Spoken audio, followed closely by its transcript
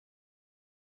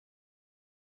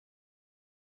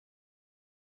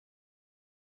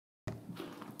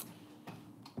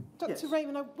Dr.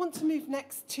 Rejman, I want to move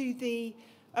next to the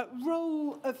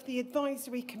role of the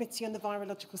Advisory Committee on the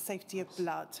Virological Safety of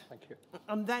Blood. Thank you.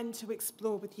 And then to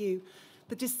explore with you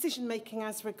the decision-making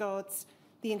as regards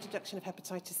the introduction of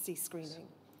hepatitis C screening.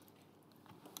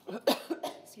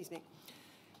 Excuse me.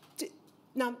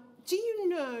 Now, do you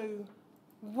know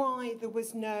why there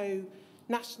was no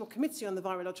National Committee on the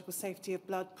Virological Safety of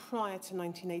Blood prior to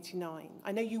 1989?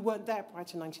 I know you weren't there prior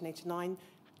to 1989.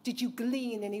 Did you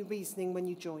glean any reasoning when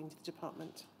you joined the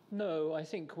department? No, I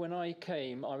think when I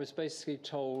came, I was basically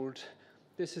told,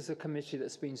 this is a committee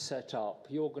that's been set up.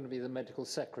 You're going to be the medical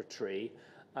secretary.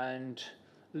 And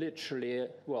literally,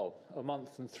 well, a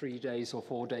month and 3 days or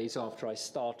 4 days after I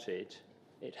started,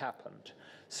 it happened.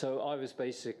 So I was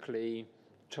basically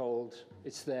told,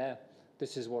 it's there,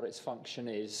 this is what its function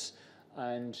is,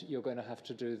 and you're going to have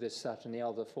to do this, that, and the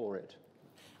other for it.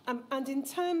 And in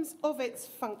terms of its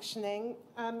functioning,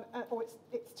 or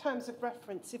its terms of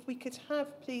reference, if we could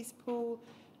have, please, Paul,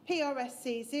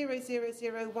 PRSC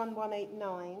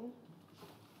 0001189.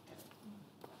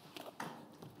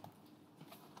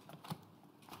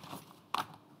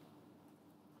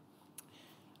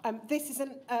 This is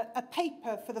a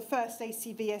paper for the first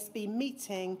ACVSB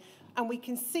meeting, and we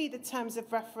can see the terms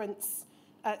of reference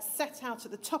set out at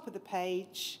the top of the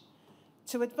page.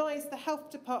 To advise the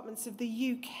health departments of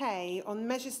the UK on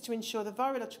measures to ensure the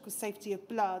virological safety of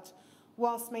blood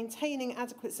whilst maintaining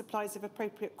adequate supplies of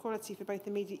appropriate quality for both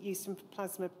immediate use and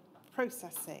plasma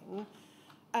processing.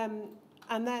 And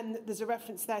then there's a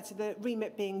reference there to the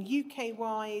remit being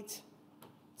UK-wide.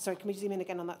 Sorry, can we zoom in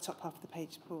again on that top half of the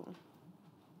page, Paul?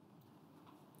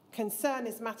 Concern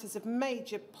is matters of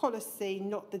major policy,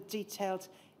 not the detailed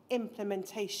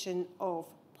implementation of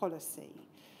policy.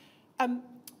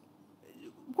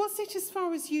 Was it, as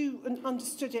far as you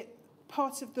understood it,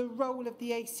 part of the role of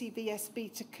the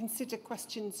ACVSB to consider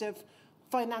questions of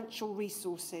financial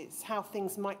resources, how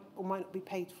things might or might not be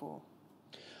paid for?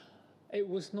 It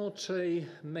was not a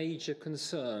major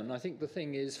concern. I think the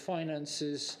thing is,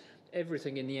 finances,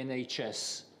 everything in the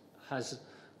NHS has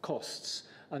costs,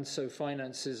 and so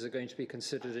finances are going to be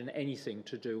considered in anything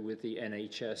to do with the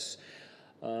NHS.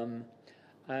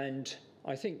 And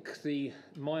I think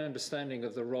my understanding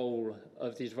of the role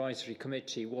of the advisory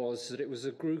committee was that it was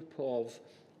a group of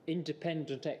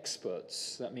independent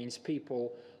experts, that means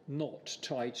people not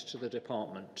tied to the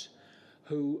department,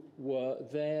 who were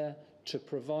there to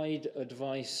provide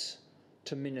advice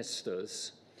to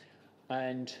ministers,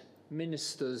 and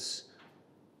ministers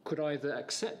could either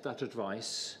accept that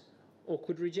advice or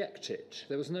could reject it.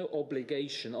 There was no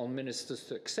obligation on ministers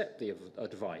to accept the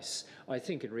advice. I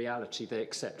think in reality they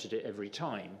accepted it every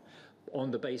time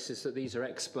on the basis that these are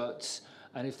experts,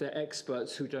 and if they're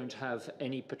experts who don't have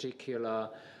any particular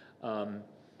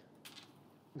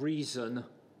reason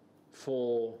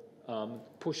for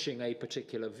pushing a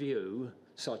particular view,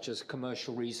 such as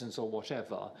commercial reasons or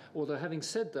whatever. Although having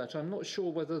said that, I'm not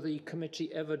sure whether the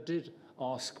committee ever did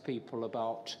ask people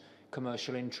about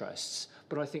commercial interests,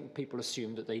 but I think people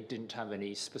assumed that they didn't have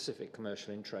any specific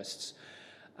commercial interests.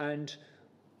 And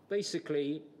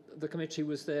basically, the committee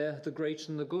was there, the great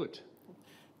and the good.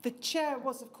 The chair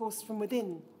was, of course, from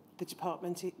within the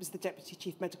department. It was the Deputy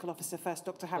Chief Medical Officer first,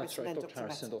 Dr. Harris, That's right, and then Dr.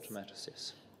 Harris and Dr. Mattis,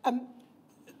 yes.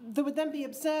 There would then be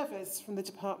observers from the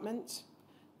department,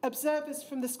 observers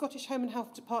from the Scottish Home and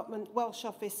Health Department, Welsh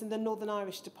Office, and the Northern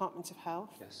Irish Department of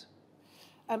Health. Yes.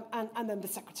 And then the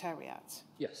Secretariat.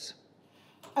 Yes.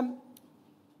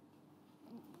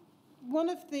 One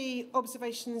of the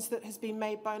observations that has been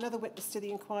made by another witness to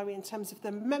the inquiry in terms of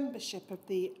the membership of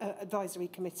the advisory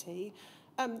committee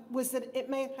was that it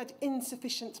may have had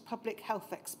insufficient public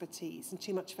health expertise and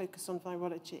too much focus on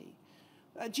virology.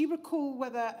 Do you recall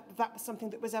whether that was something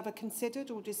that was ever considered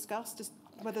or discussed, as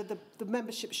whether the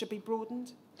membership should be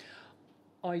broadened?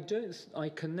 I can't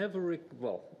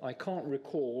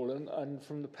recall, and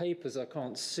from the papers I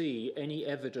can't see any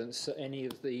evidence at any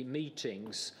of the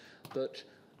meetings that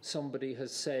somebody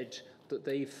has said that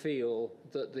they feel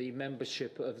that the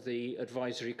membership of the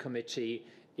advisory committee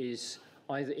is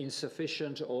either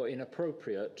insufficient or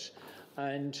inappropriate.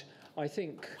 And I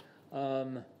think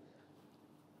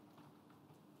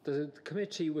the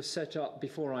committee was set up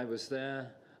before I was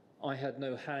there. I had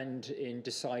no hand in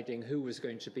deciding who was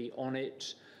going to be on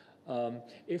it.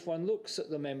 If one looks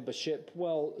at the membership,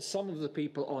 well, some of the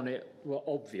people on it were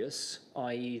obvious,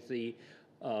 i.e. the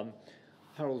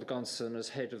Harold Gunson as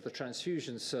head of the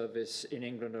transfusion service in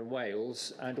England and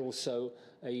Wales, and also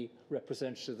a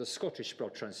representative of the Scottish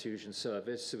Blood Transfusion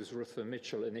Service. It was Ruther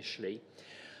Mitchell initially.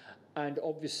 And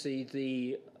obviously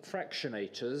the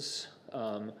fractionators,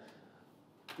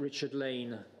 Richard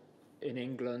Lane in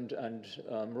England and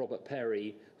Robert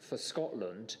Perry for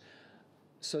Scotland.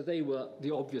 So they were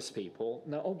the obvious people.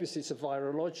 Now, obviously, it's a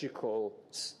virological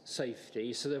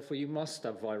safety, so therefore you must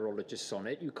have virologists on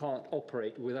it. You can't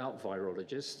operate without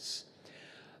virologists.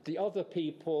 The other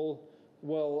people,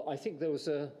 well, I think there was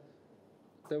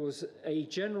a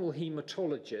general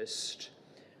hematologist,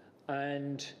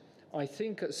 and I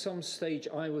think at some stage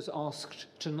I was asked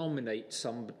to nominate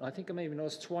somebody. I think I may have been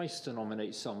asked twice to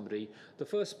nominate somebody. The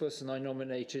first person I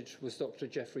nominated was Dr.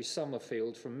 Geoffrey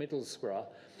Summerfield from Middlesbrough,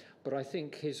 but I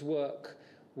think his work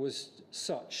was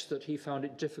such that he found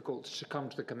it difficult to come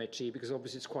to the committee, because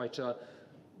obviously it's quite a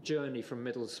journey from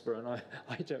Middlesbrough, and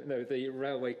I don't know the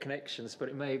railway connections, but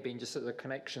it may have been just that the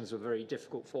connections were very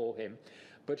difficult for him.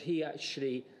 But he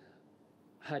actually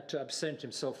had to absent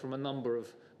himself from a number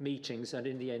of meetings, and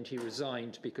in the end he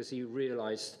resigned because he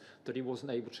realised that he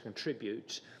wasn't able to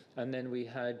contribute. And then we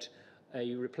had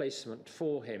a replacement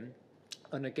for him,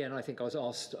 and again I think I was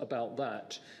asked about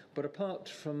that. But apart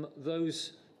from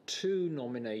those two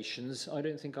nominations, I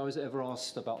don't think I was ever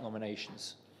asked about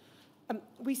nominations.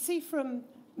 We see from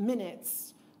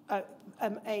minutes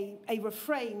a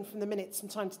refrain from the minutes from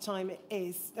time to time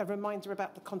is a reminder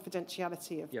about the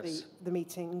confidentiality of Yes. the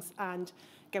meetings. And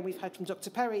again, we've heard from Dr.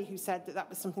 Perry, who said that that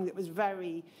was something that was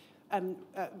very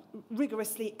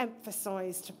rigorously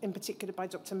emphasised, in particular by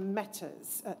Dr.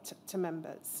 Metters, to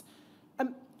members.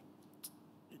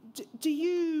 Do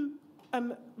you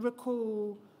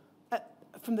recall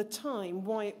from the time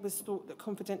why it was thought that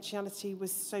confidentiality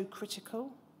was so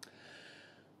critical?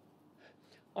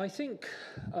 I think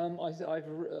I've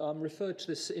referred to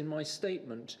this in my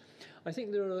statement. I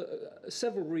think there are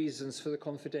several reasons for the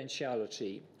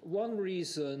confidentiality. One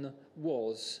reason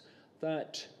was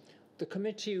that the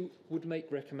committee would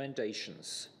make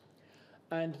recommendations,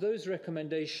 and those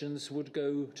recommendations would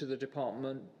go to the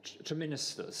department, to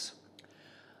ministers.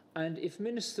 And if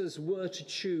ministers were to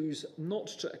choose not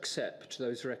to accept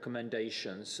those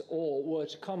recommendations, or were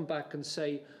to come back and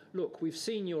say, look, we've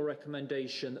seen your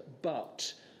recommendation,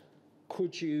 but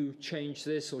could you change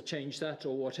this or change that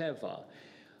or whatever,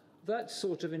 that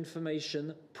sort of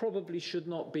information probably should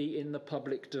not be in the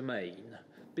public domain,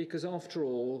 because after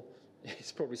all,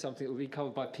 it's probably something that will be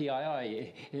covered by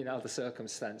PII in other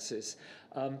circumstances.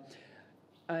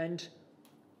 And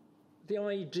the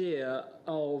idea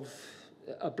of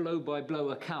a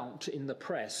blow-by-blow account in the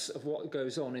press of what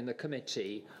goes on in the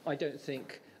committee, I don't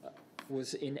think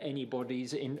was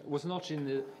was not in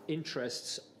the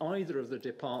interests either of the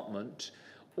department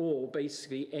or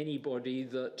basically anybody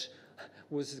that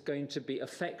was going to be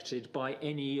affected by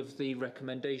any of the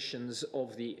recommendations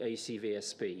of the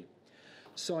ACVSB.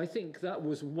 So I think that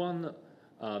was one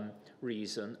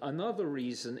reason. Another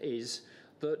reason is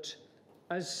that,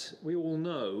 as we all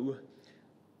know,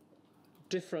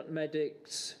 different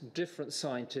medics, different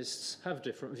scientists have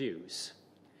different views.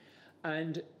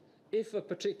 And if a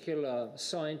particular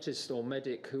scientist or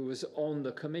medic who was on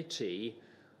the committee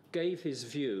gave his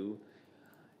view,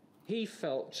 he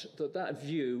felt that that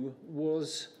view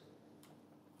was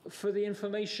for the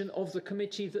information of the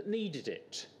committee that needed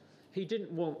it. He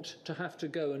didn't want to have to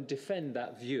go and defend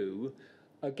that view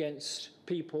against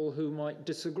people who might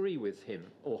disagree with him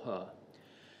or her.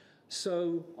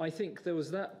 So I think there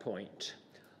was that point.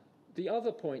 The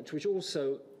other point, which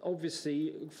also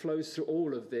obviously flows through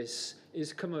all of this,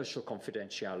 is commercial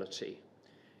confidentiality.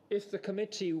 If the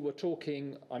committee were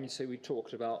talking, say we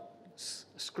talked about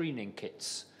screening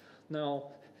kits. Now,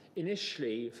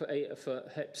 initially for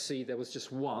Hep C there was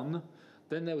just one,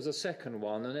 then there was a second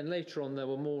one, and then later on there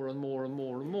were more and more and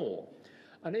more and more.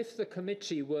 And if the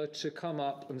committee were to come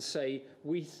up and say,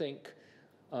 we think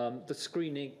the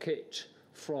screening kit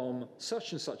from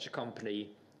such and such a company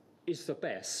is the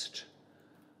best,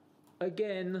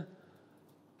 again,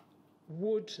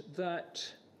 would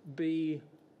that be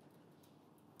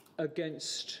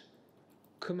against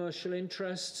commercial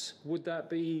interests? Would that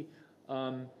be,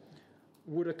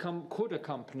 could a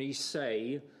company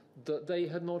say that they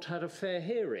had not had a fair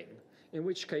hearing? In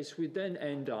which case we'd then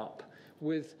end up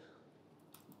with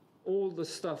all the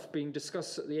stuff being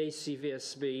discussed at the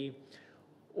ACVSB,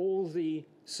 all the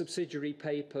subsidiary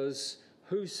papers,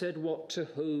 who said what to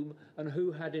whom and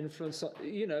who had influence.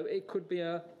 It could be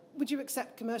a... Would you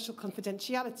accept commercial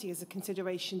confidentiality as a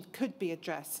consideration could be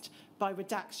addressed by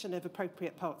redaction of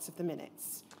appropriate parts of the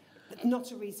minutes?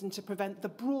 Not a reason to prevent the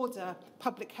broader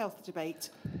public health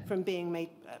debate from being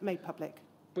made public.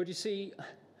 But you see,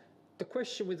 the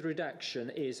question with redaction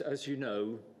is, as you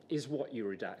know, is what you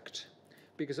redact.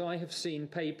 Because I have seen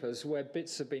papers where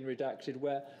bits have been redacted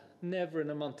where never in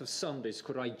a month of Sundays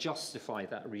could I justify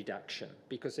that redaction,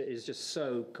 because it is just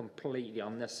so completely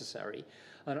unnecessary.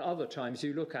 And other times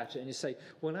you look at it and you say,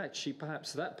 well, actually,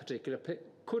 perhaps that particular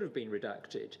could have been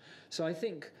redacted. So I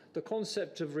think the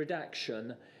concept of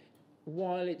redaction,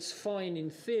 while it's fine in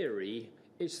theory,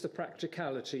 it's the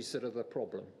practicalities that are the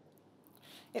problem.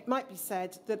 It might be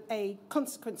said that a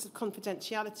consequence of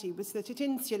confidentiality was that it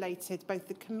insulated both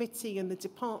the committee and the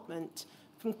department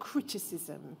from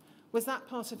criticism. Was that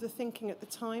part of the thinking at the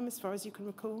time, as far as you can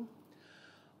recall?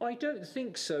 I don't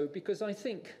think so, because I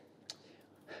think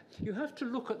you have to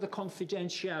look at the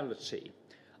confidentiality.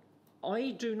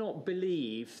 I do not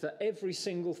believe that every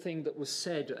single thing that was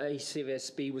said at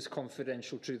ACVSB was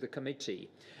confidential to the committee.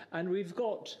 And we've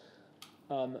got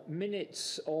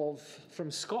minutes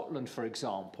from Scotland, for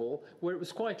example, where it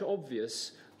was quite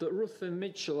obvious that Ruthven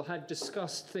Mitchell had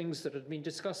discussed things that had been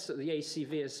discussed at the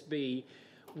ACVSB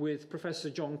with Professor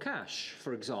John Cash,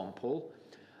 for example.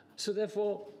 So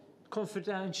therefore,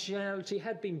 confidentiality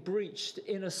had been breached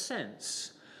in a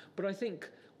sense. But I think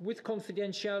with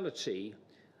confidentiality,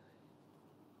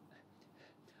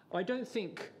 I don't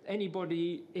think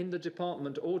anybody in the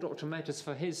department, or Dr. Metters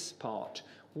for his part,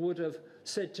 would have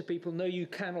said to people, no, you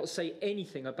cannot say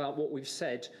anything about what we've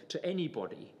said to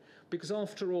anybody. Because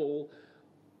after all,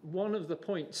 one of the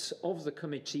points of the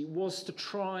committee was to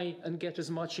try and get as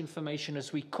much information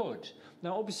as we could.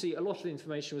 Now, obviously, a lot of the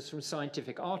information was from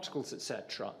scientific articles,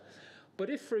 etc. But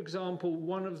if, for example,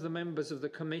 one of the members of the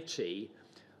committee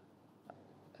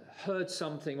heard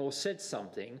something or said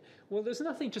something, well, there's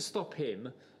nothing to stop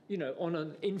him, you know, on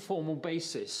an informal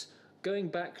basis, going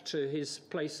back to his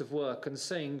place of work and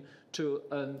saying to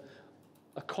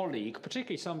a colleague,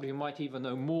 particularly somebody who might even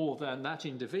know more than that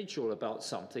individual about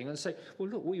something, and say, well,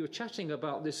 look, we were chatting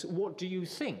about this, what do you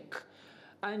think?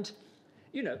 And,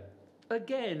 you know,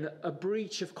 again, a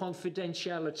breach of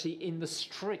confidentiality in the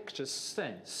strictest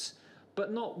sense,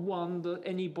 but not one that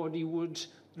anybody would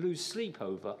lose sleep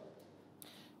over.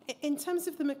 In terms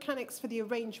of the mechanics for the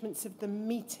arrangements of the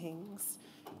meetings,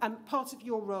 part of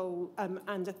your role, and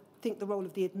I think the role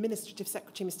of the Administrative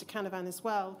Secretary, Mr. Canavan, as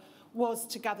well, was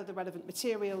to gather the relevant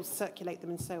materials, circulate them,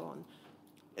 and so on.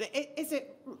 Is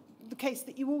it the case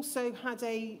that you also had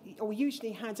or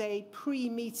usually had a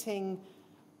pre-meeting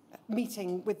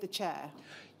meeting with the chair?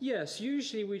 Yes,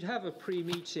 usually we'd have a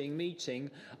pre-meeting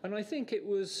meeting, and I think it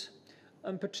was,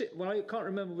 well, I can't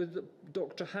remember with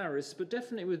Dr. Harris, but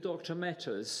definitely with Dr.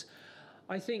 Metters.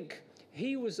 I think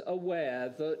he was aware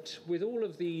that with all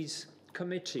of these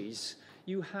committees,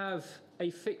 you have a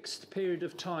fixed period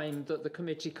of time that the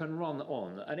committee can run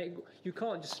on, and you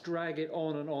can't just drag it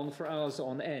on and on for hours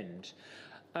on end.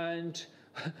 And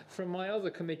from my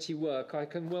other committee work, I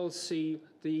can well see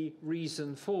the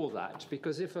reason for that,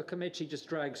 because if a committee just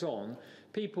drags on,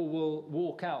 people will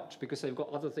walk out because they've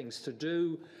got other things to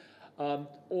do,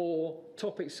 or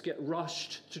topics get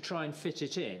rushed to try and fit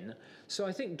it in. So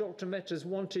I think Dr. Metters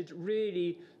wanted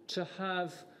really to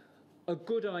have a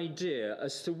good idea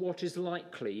as to what is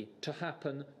likely to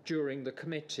happen during the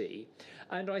committee.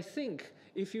 And I think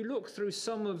if you look through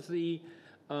some of the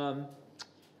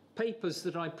papers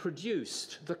that I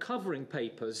produced, the covering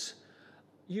papers,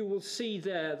 you will see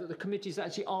there that the committee's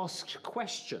actually asked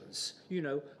questions. You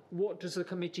know, what does the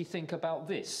committee think about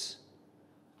this?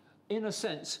 In a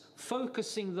sense,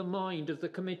 focusing the mind of the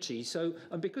committee. So,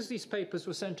 and because these papers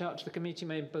were sent out to the committee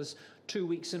members 2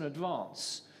 weeks in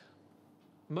advance,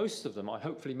 most of them,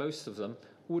 hopefully most of them,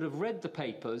 would have read the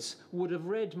papers, would have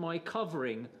read my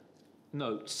covering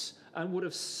notes, and would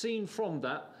have seen from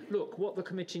that, look, what the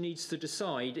committee needs to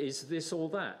decide is this or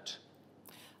that.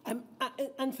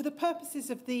 And for the purposes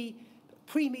of the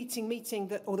pre-meeting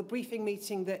meeting, or the briefing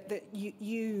meeting that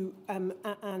you and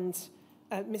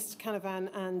Mr. Canavan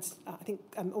and I think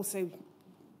also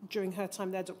during her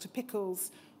time there, Dr.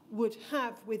 Pickles, would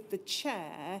have with the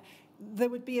chair, there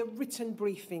would be a written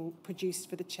briefing produced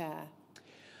for the chair.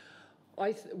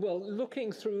 Well,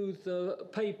 looking through the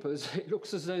papers, it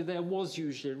looks as though there was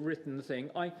usually a written thing.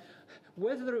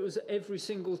 Whether it was every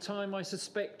single time, I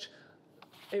suspect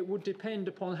it would depend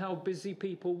upon how busy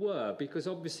people were, because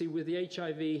obviously with the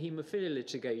HIV haemophilia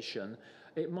litigation,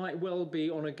 it might well be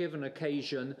on a given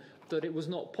occasion that it was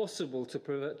not possible to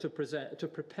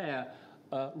prepare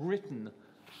a written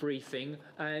briefing,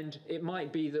 and it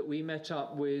might be that we met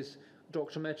up with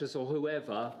Dr. Metters or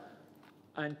whoever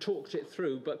and talked it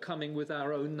through, but coming with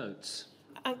our own notes.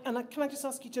 And can I just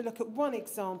ask you to look at one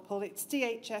example? It's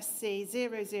DHSC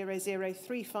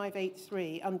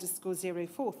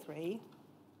 0003583_043.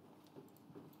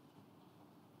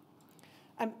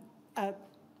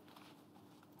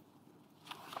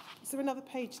 Is there another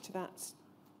page to that?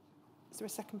 there a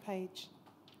second page?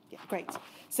 Yeah, great.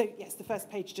 So, yes, the first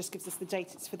page just gives us the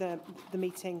date. It's for the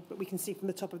meeting, but we can see from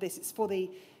the top of this, it's for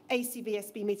the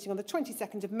ACVSB meeting on the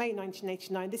 22nd of May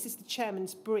 1989. This is the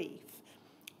chairman's brief.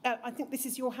 I think this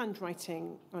is your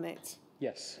handwriting on it.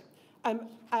 Yes. And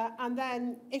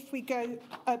then if we go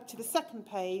up to the second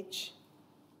page,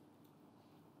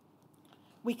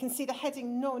 we can see the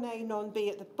heading non-A, non-B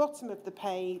at the bottom of the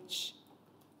page.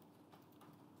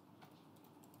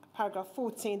 Paragraph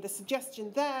 14, the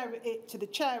suggestion there to the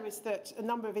chair is that a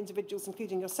number of individuals,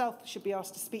 including yourself, should be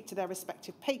asked to speak to their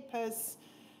respective papers.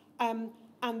 And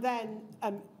then,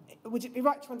 would it be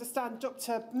right to understand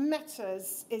Dr.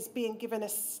 Metters is being given a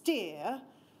steer?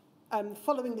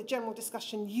 Following the general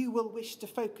discussion, you will wish to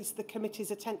focus the committee's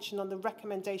attention on the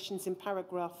recommendations in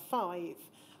paragraph 5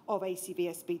 of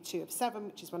ACVSB 2 of 7,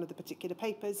 which is one of the particular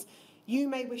papers. You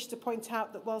may wish to point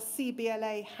out that while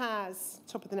CBLA has,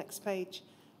 top of the next page,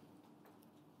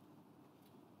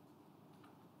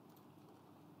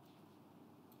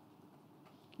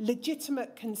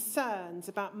 legitimate concerns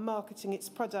about marketing its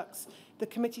products, the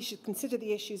committee should consider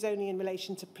the issues only in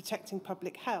relation to protecting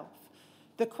public health.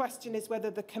 The question is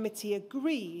whether the committee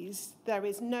agrees there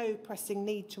is no pressing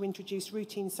need to introduce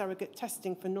routine surrogate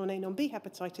testing for non-A, non-B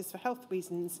hepatitis for health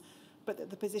reasons, but that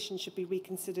the position should be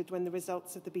reconsidered when the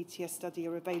results of the BTS study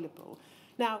are available.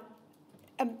 Now,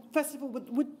 first of all,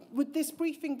 would this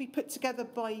briefing be put together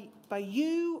by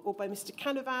you or by Mr.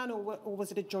 Canavan, or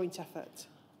was it a joint effort?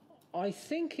 I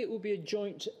think it would be a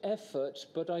joint effort,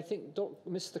 but I think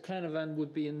Mr. Canavan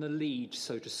would be in the lead,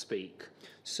 so to speak.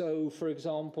 So, for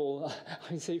example,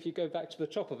 I say if you go back to the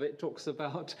top of it, it talks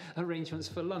about arrangements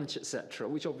for lunch, etc.,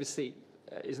 which obviously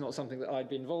is not something that I'd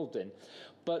be involved in.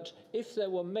 But if there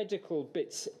were medical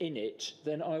bits in it,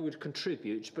 then I would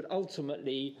contribute, but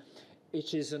ultimately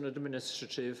it is an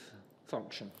administrative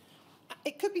function.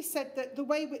 It could be said that the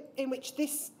way in which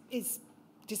this is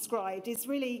described is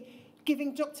really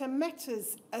giving Dr.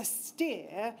 Metters a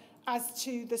steer as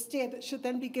to the steer that should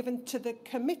then be given to the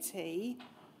committee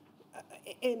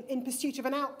in pursuit of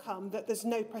an outcome that there's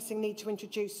no pressing need to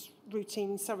introduce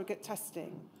routine surrogate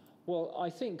testing. Well, I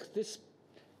think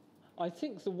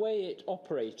the way it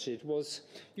operated was,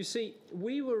 you see,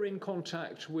 we were in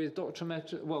contact with Dr.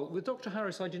 Metters. Well, with Dr.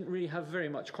 Harris, I didn't really have very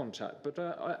much contact, but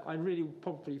I really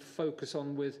probably focus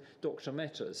on with Dr.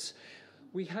 Metters.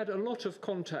 We had a lot of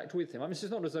contact with him. I mean, it's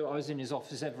not as though I was in his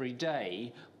office every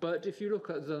day, but if you look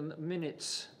at the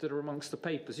minutes that are amongst the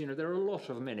papers, you know, there are a lot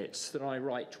of minutes that I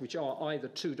write which are either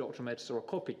to Dr. Metters or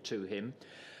copied to him.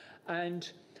 And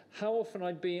how often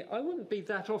I wouldn't be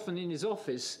that often in his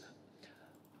office.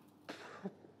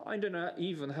 I don't know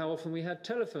even how often we had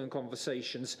telephone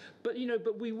conversations, but, you know,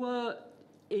 but we were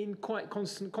in quite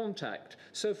constant contact.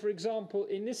 So, for example,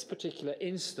 in this particular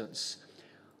instance,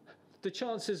 the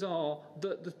chances are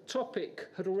that the topic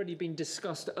had already been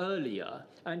discussed earlier,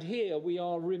 and here we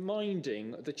are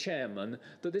reminding the chairman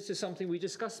that this is something we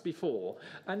discussed before,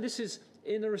 and this is,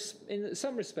 in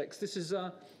some respects, this is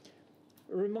a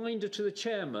reminder to the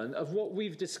chairman of what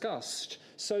we've discussed,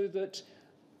 so that,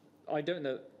 I don't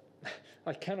know,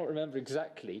 I cannot remember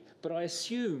exactly, but I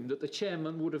assume that the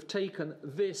chairman would have taken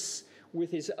this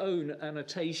with his own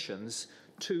annotations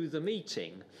to the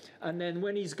meeting, and then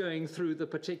when he's going through the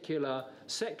particular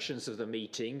sections of the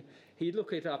meeting, he'd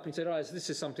look it up and say, oh, this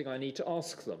is something I need to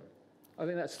ask them. I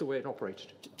think that's the way it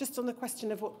operated. Just on the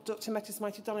question of what Dr. Metters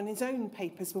might have done in his own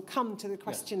papers, we'll come to the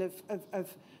question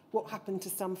of what happened to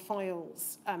some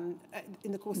files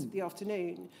in the course of the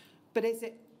afternoon. But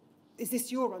is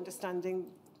this your understanding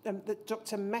that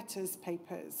Dr. Metters'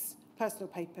 papers, personal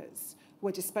papers,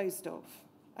 were disposed of,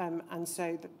 and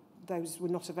so that those were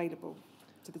not available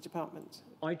to the department?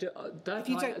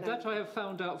 That I have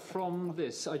found out from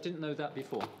this. I didn't know that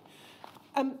before.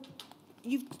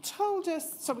 You've told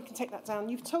us, so we can take that down,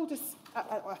 you've told us,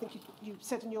 I think you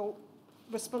said in your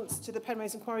response to the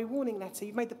Penrose Inquiry warning letter,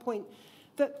 you've made the point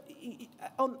that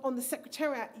on the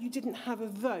Secretariat you didn't have a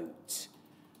vote.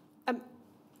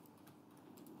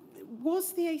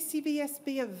 Was the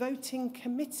ACVSB a voting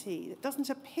committee? It doesn't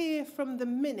appear from the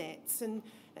minutes, and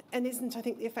isn't, I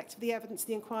think, the effect of the evidence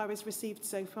the inquiry's received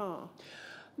so far?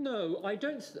 No,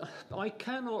 I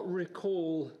cannot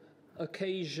recall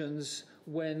occasions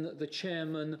when the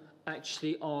chairman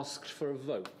actually asked for a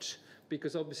vote,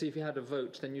 because obviously if you had a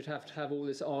vote, then you'd have to have all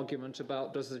this argument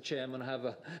about does the chairman have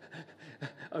a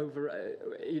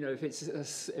if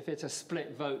it's a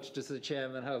split vote, does the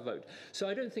chairman have a vote? So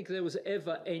I don't think there was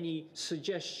ever any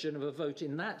suggestion of a vote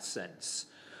in that sense.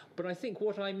 But I think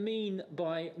what I mean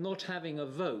by not having a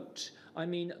vote, I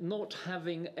mean not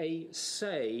having a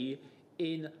say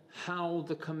in how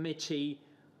the committee,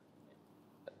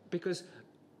 because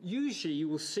usually you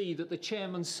will see that the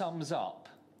chairman sums up.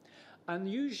 And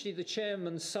usually the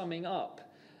chairman summing up,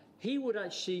 he would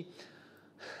actually,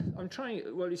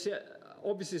 well, you see,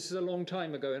 obviously this is a long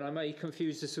time ago and I may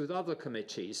confuse this with other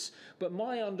committees, but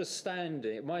my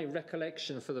understanding, my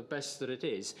recollection for the best that it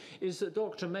is that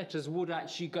Dr. Metters would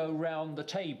actually go round the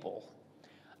table.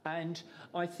 And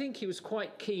I think he was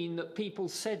quite keen that people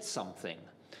said something.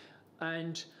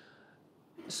 And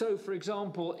so, for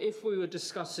example, if we were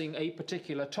discussing a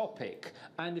particular topic,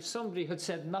 and if somebody had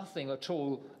said nothing at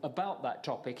all about that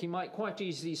topic, he might quite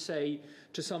easily say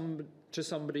to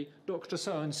somebody, Dr.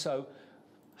 So-and-so,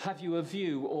 have you a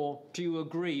view, or do you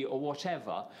agree, or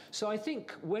whatever. So I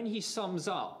think when he sums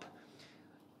up,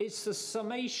 it's the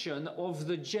summation of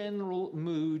the general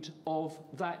mood of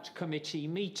that committee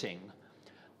meeting.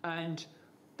 And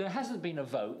there hasn't been a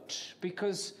vote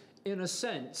because, in a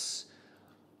sense,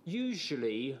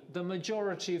 usually the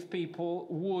majority of people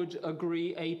would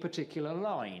agree a particular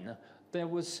line.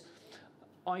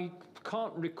 I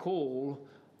can't recall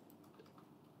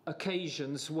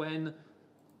occasions when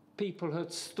people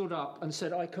had stood up and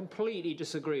said, I completely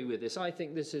disagree with this. I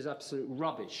think this is absolute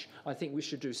rubbish. I think we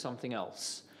should do something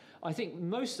else. I think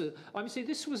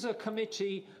this was a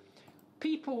committee,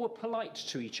 people were polite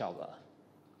to each other.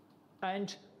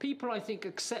 And people, I think,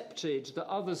 accepted that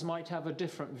others might have a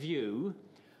different view.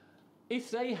 If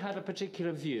they had a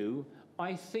particular view,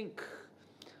 I think,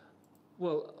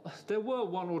 well, there were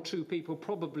one or two people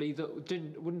probably that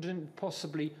didn't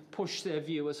possibly push their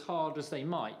view as hard as they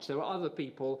might. There were other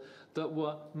people that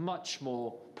were much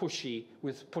more pushy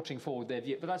with putting forward their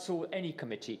view. But that's all, any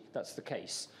committee, that's the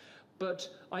case. But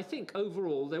I think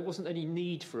overall there wasn't any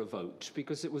need for a vote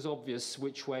because it was obvious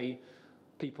which way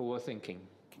people were thinking.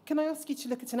 Can I ask you to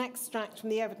look at an extract from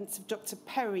the evidence of Dr.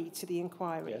 Perry to the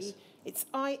inquiry? Yes. It's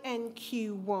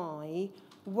INQY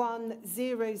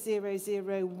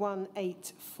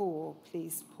 1000184,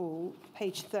 please, Paul,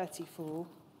 page 34.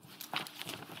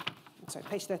 Sorry,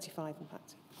 page 35, in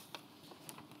fact.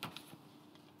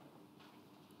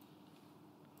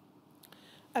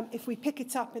 If we pick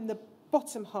it up in the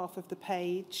bottom half of the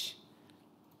page,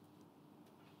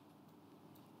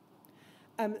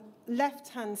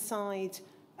 left-hand side,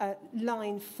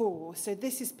 line 4. So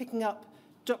this is picking up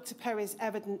Dr. Perry's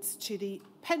evidence to the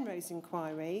Penrose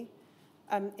inquiry,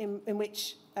 in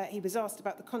which he was asked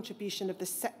about the contribution of the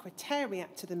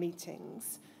Secretariat to the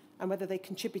meetings and whether they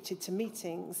contributed to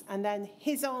meetings. And then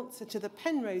his answer to the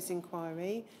Penrose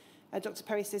inquiry, Dr.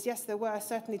 Perry says, yes, there were,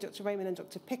 certainly Dr. Rejman and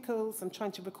Dr. Pickles. I'm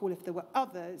trying to recall if there were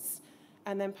others.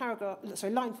 And then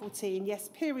line 14,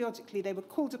 yes, periodically they were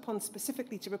called upon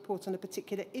specifically to report on a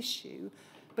particular issue,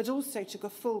 but also took a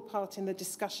full part in the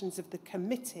discussions of the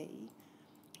committee.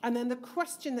 And then the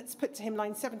question that's put to him,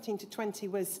 line 17 to 20,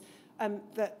 was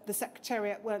that the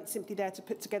Secretariat weren't simply there to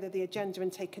put together the agenda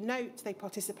and take a note. They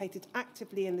participated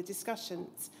actively in the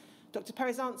discussions. Dr.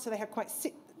 Perry's answer, they had quite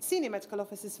senior medical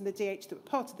officers from the DH that were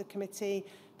part of the committee.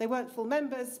 They weren't full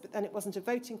members, but then it wasn't a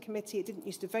voting committee. It didn't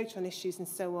used to vote on issues and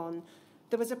so on.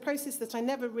 There was a process that I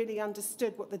never really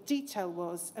understood what the detail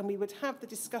was, and we would have the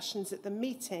discussions at the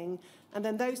meeting, and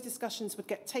then those discussions would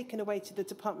get taken away to the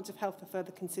Department of Health for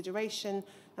further consideration,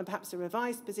 and perhaps a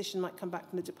revised position might come back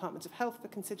from the Department of Health for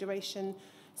consideration.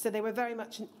 So they were very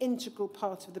much an integral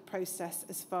part of the process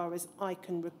as far as I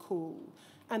can recall.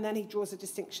 And then he draws a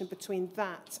distinction between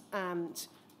that and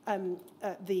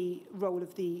the role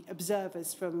of the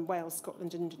observers from Wales,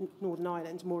 Scotland and Northern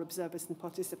Ireland, more observers than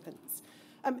participants.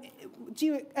 Do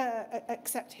you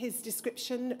accept his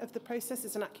description of the process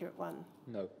as an accurate one?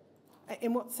 No.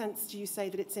 In what sense do you say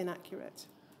that it's inaccurate?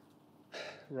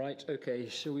 Right, okay.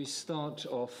 Shall we start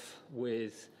off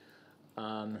with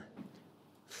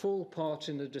full part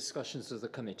in the discussions of the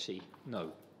committee?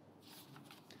 No.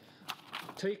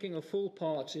 Taking a full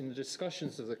part in the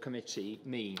discussions of the committee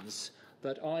means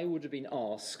that I would have been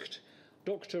asked,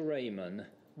 Dr. Rejman,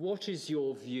 what is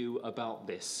your view about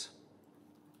this?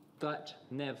 That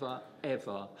never,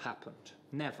 ever happened.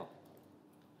 Never.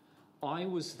 I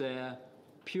was there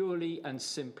purely and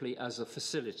simply as a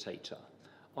facilitator.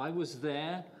 I was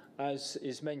there, as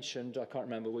is mentioned, I can't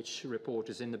remember which report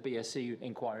is in the BSE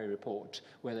inquiry report,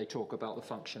 where they talk about the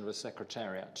function of a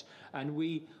secretariat. And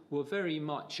we were very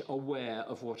much aware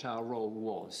of what our role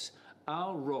was.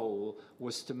 Our role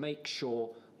was to make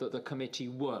sure that the committee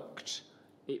worked,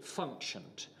 it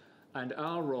functioned. And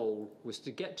our role was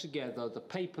to get together the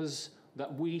papers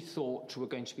that we thought were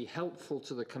going to be helpful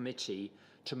to the committee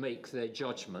to make their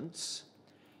judgments.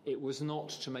 It was not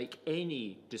to make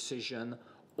any decision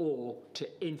or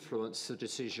to influence the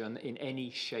decision in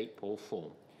any shape or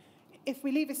form. If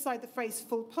we leave aside the phrase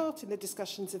full part in the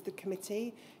discussions of the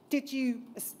committee, Did you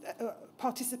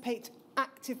participate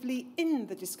actively in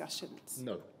the discussions?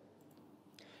 No.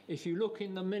 If you look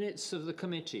in the minutes of the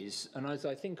committees, and as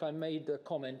I think I made a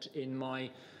comment in my, I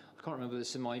can't remember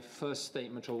this in my first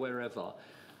statement or wherever,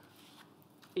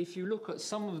 if you look at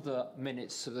some of the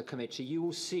minutes of the committee, you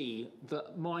will see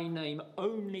that my name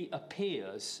only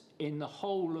appears in the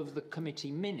whole of the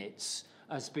committee minutes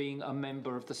as being a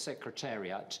member of the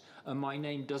Secretariat, and my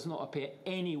name does not appear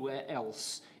anywhere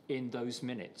else in those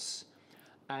minutes.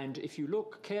 And if you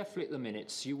look carefully at the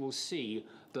minutes, you will see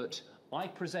that I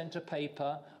present a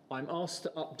paper, I'm asked to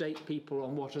update people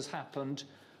on what has happened.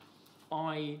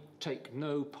 I take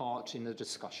no part in the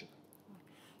discussion.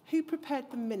 Who prepared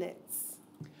the minutes?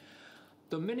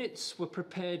 The minutes were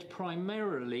prepared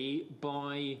primarily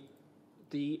by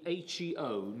the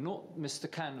HEO, not Mr.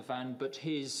 Canavan, but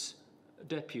his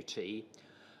deputy,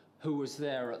 who was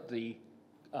there at the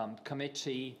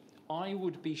committee. I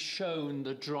would be shown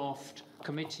the draft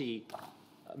committee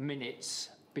minutes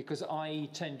because I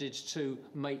tended to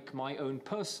make my own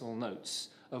personal notes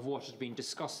of what had been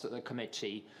discussed at the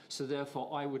committee. So therefore,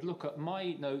 I would look at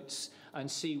my notes and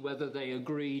see whether they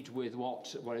agreed with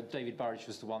what, well, David Burridge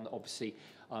was the one that obviously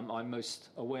I'm most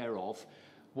aware of,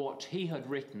 what he had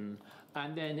written.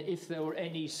 And then if there were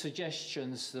any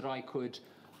suggestions that I could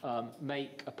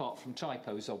make, apart from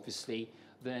typos, obviously,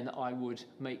 then I would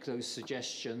make those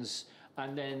suggestions.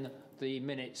 And then the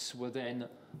minutes were then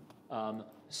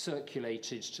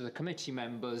circulated to the committee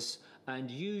members, and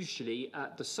usually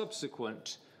at the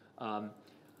subsequent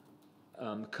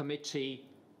committee,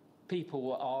 people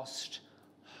were asked,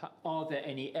 are there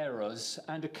any errors?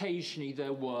 And occasionally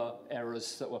there were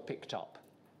errors that were picked up.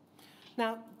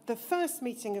 Now, the first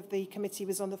meeting of the committee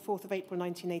was on the 4th of April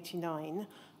 1989.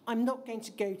 I'm not going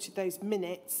to go to those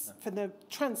minutes. No. For the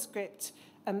transcript,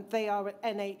 they are at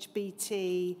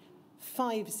NHBT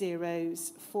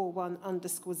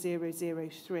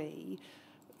 5041_003.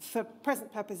 For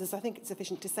present purposes, I think it's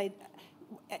sufficient to say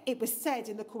it was said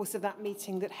in the course of that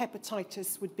meeting that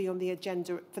hepatitis would be on the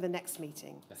agenda for the next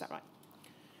meeting. Yes. Is that right?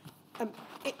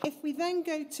 If we then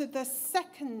go to the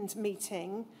second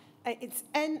meeting, it's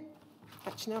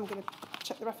actually, now I'm going to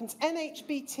check the reference,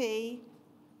 NHBT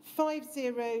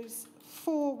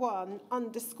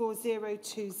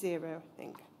 5041_020, I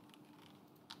think.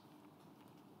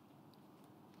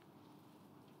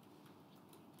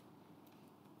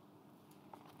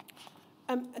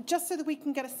 Just so that we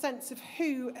can get a sense of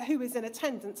who is in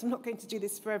attendance, I'm not going to do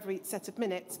this for every set of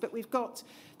minutes, but we've got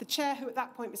the chair, who at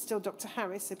that point was still Dr.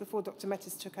 Harris, so before Dr.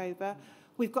 Metters took over.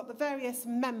 We've got the various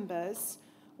members.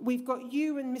 We've got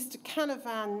you and Mr.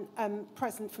 Canavan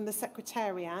present from the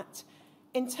Secretariat.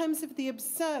 In terms of the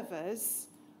observers,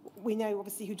 we know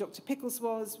obviously who Dr. Pickles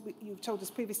was. You've told us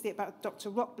previously about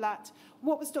Dr. Rotblatt.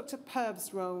 What was Dr.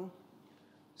 Purv's role?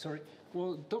 Sorry.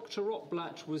 Well, Dr.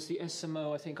 Rotblatt was the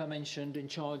SMO, I think I mentioned, in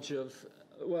charge of,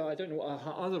 well, I don't know what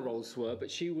her other roles were, but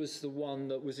she was the one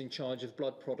that was in charge of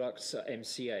blood products at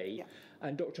MCA. Yeah.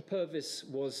 And Dr. Purvis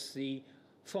was the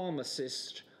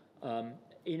pharmacist in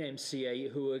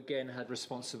MCA who, again, had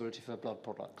responsibility for blood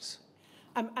products.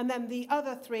 And then the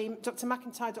other three, Dr.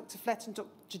 McIntyre, Dr. Flett and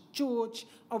Dr. George,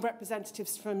 are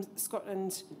representatives from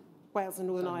Scotland, Wales and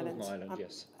Northern Ireland. Northern Ireland,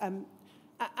 yes.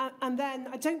 And then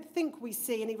I don't think we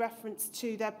see any reference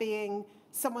to there being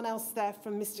someone else there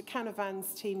from Mr.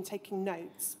 Canavan's team taking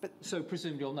notes. But so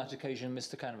presumably on that occasion,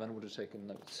 Mr. Canavan would have taken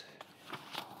notes.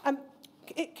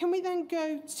 Can we then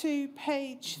go to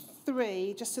page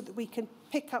 3, just so that we can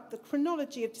pick up the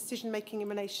chronology of decision-making in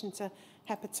relation to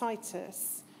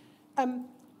hepatitis?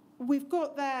 We've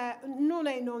got there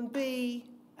non-A, non-B,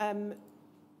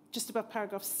 just above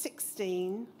paragraph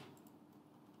 16.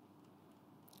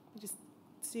 Just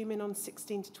zoom in on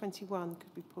 16 to 21, could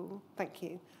we, Paul? Thank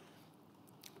you.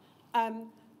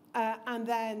 And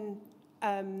then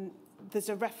there's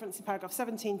a reference in paragraph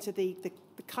 17 to the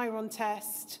Chiron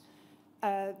test.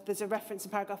 There's a reference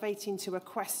in paragraph 18 to a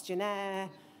questionnaire.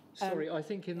 Sorry, I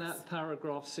think in that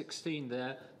paragraph 16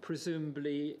 there,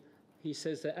 presumably he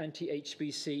says that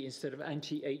anti-HBC instead of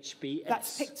anti-HBS.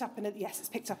 That's picked up in a, yes, it's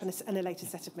picked up in a later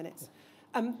set of minutes.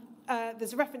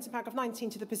 There's a reference in paragraph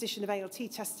 19 to the position of ALT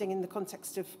testing in the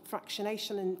context of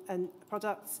fractionation and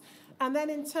products. And then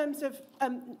in terms of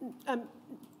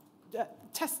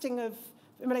testing of,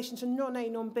 in relation to non-A,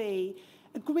 non-B,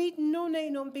 agreed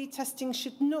non-A, non-B testing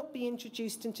should not be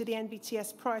introduced into the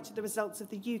NBTS prior to the results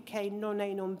of the UK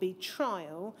non-A, non-B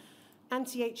trial.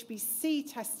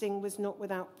 Anti-HBC testing was not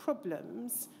without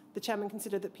problems. The chairman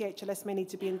considered that PHLS may need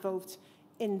to be involved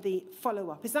in the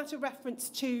follow-up. Is that a reference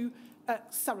to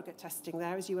surrogate testing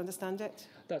there, as you understand it?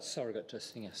 That's surrogate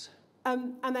testing, yes.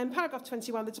 And then paragraph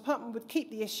 21, the department would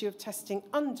keep the issue of testing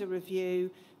under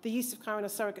review. The use of Chiron or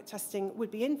surrogate testing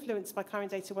would be influenced by Chiron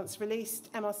data once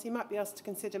released. MRC might be asked to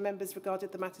consider members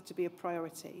regarded the matter to be a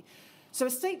priority. So a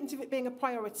statement of it being a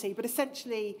priority, but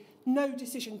essentially no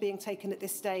decision being taken at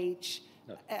this stage.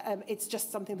 No. It's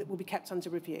just something that will be kept under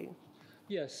review.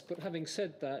 Yes, but having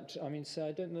said that, I mean, so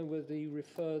I don't know whether you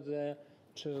refer there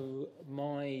to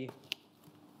my,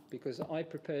 because I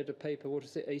prepared a paper, what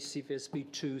is it,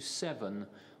 ACVSB 2.7,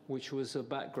 which was a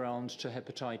background to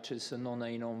hepatitis and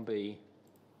non-A, non-B.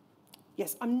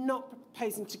 Yes, I'm not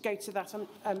proposing to go to that.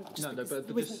 But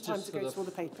there isn't time to go to all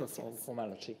the papers. For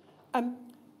formality.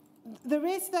 There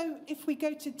is, though, if we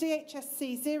go to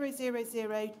DHSC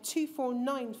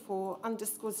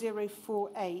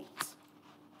 0002494_048,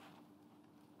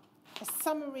 a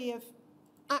summary of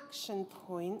action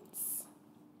points.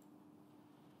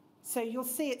 So you'll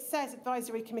see it says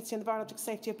Advisory Committee on the Biological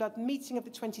Safety of Blood, meeting of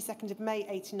the 22nd of May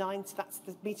 89, so that's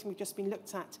the meeting we've just been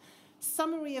looked at.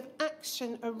 Summary of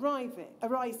action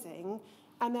arising,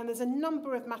 and then there's a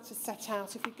number of matters set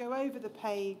out. If we go over the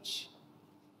page,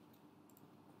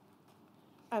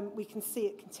 we can see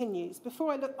it continues.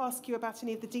 Before I ask you about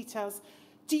any of the details,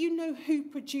 do you know who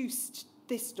produced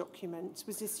this document?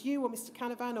 Was this you or Mr.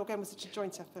 Canavan, or again was it a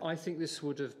joint effort? I think this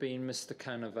would have been Mr.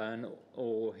 Canavan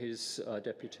or his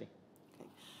deputy. Okay.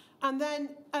 And then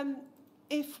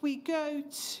if we go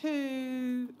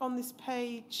to, on this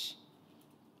page,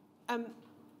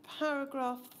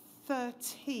 paragraph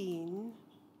 13, I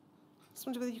just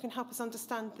wonder whether you can help us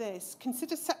understand this.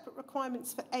 Consider separate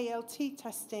requirements for ALT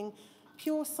testing,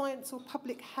 pure science or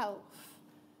public health.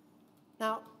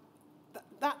 Now,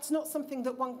 that's not something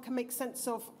that one can make sense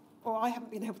of, or I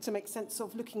haven't been able to make sense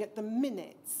of looking at the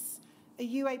minutes. Are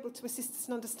you able to assist us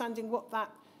in understanding what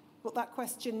that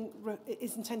question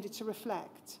is intended to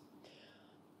reflect?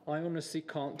 I honestly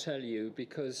can't tell you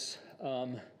because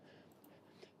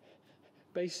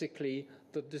basically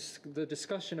the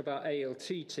discussion about ALT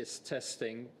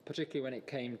testing, particularly when it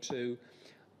came to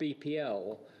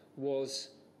BPL, was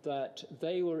that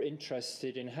they were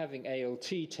interested in having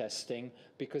ALT testing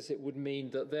because it would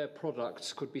mean that their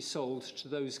products could be sold to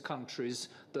those countries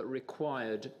that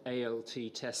required ALT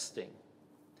testing.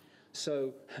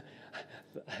 So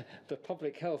the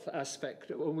public health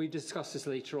aspect, when we discuss this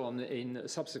later on in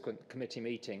subsequent committee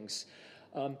meetings,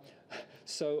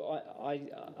 so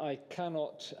I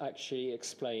cannot actually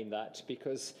explain that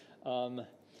because the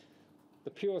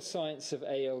pure science of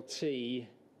ALT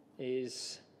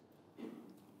is,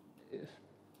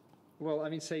 well, I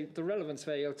mean, say the relevance of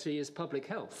ALT is public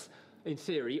health, in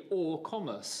theory, or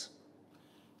commerce.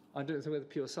 I don't know where the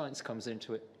pure science comes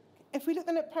into it. If we look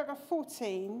then at paragraph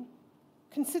 14,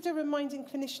 consider reminding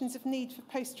clinicians of need for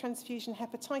post-transfusion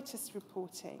hepatitis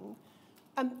reporting.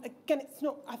 Again, it's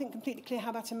not, I think, completely clear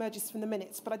how that emerges from the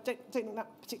minutes, but I don't think that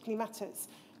particularly matters.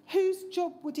 Whose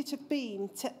job would it have been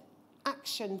to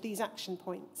action these action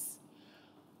points?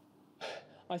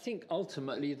 I think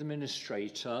ultimately the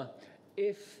administrator,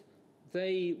 if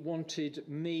they wanted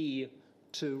me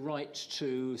to write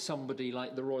to somebody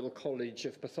like the Royal College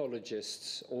of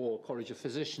Pathologists or College of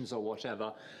Physicians or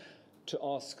whatever, to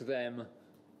ask them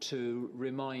to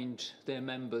remind their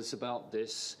members about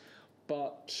this,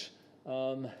 but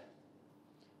I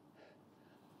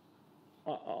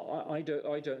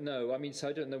don't know. I mean, so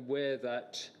I don't know where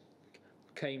that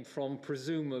came from.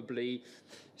 Presumably,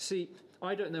 see,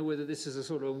 I don't know whether this is a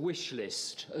sort of wish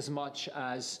list as much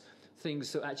as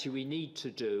things that actually we need to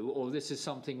do, or this is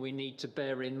something we need to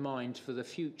bear in mind for the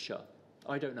future.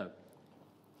 I don't know.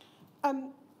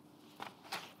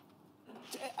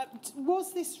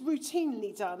 Was this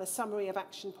routinely done, a summary of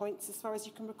action points, as far as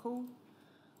you can recall?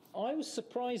 I was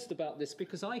surprised about this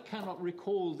because I cannot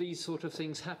recall these sort of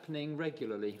things happening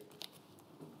regularly.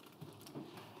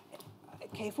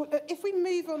 Okay, if we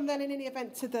move on then in any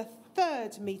event to the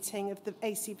third meeting of the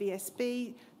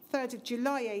ACVSB, 3rd of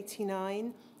July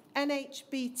 89,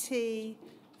 NHBT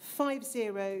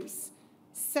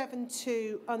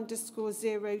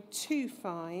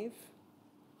 5072_025.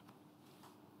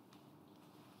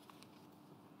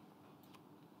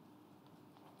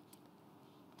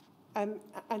 And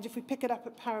if we pick it up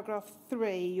at paragraph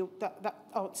 3, that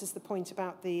answers the point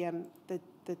about the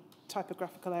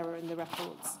typographical error in the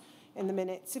records in the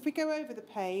minutes. If we go over the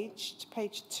page to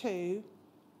page 2,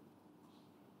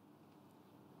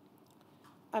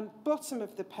 bottom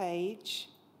of the page,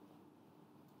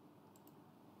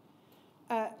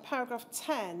 paragraph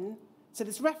 10, so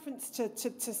there's reference to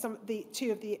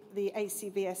two of the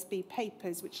ACVSB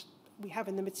papers, which we have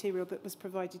in the material that was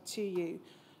provided to you,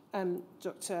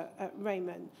 Dr.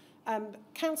 Rejman.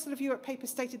 Council of Europe paper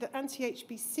stated that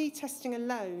anti-HBC testing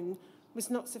alone was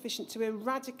not sufficient to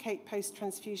eradicate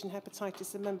post-transfusion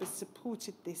hepatitis, and members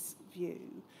supported this view.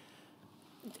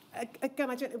 Again,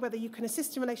 I don't know whether you can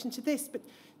assist in relation to this, but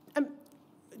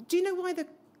do you know why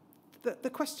the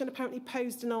question apparently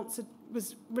posed and answered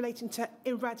was relating to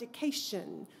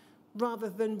eradication rather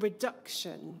than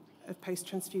reduction of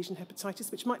post-transfusion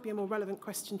hepatitis, which might be a more relevant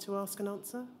question to ask and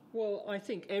answer? Well, I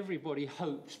think everybody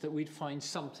hoped that we'd find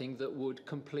something that would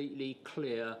completely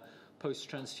clear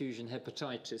post-transfusion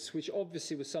hepatitis, which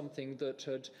obviously was something that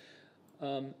had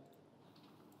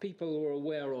people were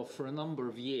aware of for a number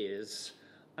of years,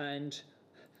 and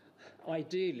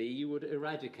ideally you would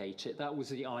eradicate it. That was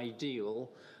the ideal.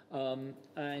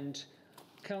 And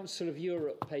Council of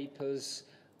Europe papers,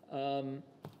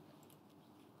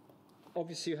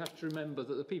 obviously you have to remember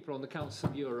that the people on the Council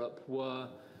of Europe were,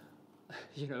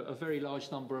 you know, a very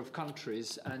large number of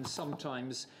countries, and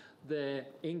sometimes their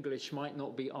English might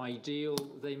not be ideal.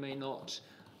 They may not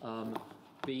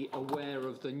be aware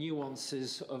of the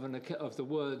nuances of the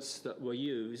words that were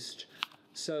used.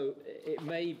 So it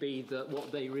may be that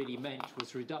what they really meant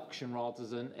was reduction rather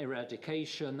than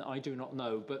eradication. I do not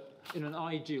know, but in an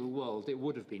ideal world, it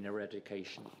would have been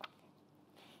eradication.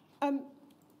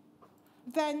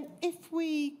 Then if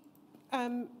we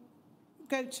go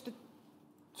to the...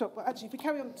 Sorry, well, actually, if we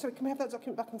carry on... Sorry, can we have that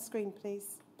document back on screen,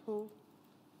 please, Paul?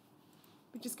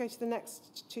 We just go to the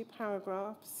next two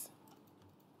paragraphs.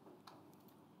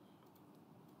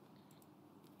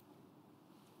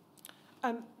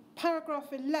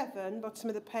 Paragraph 11, bottom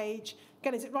of the page.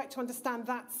 Again, is it right to understand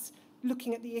that's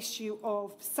looking at the issue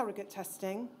of surrogate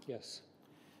testing? Yes.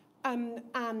 And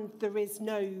there is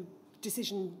no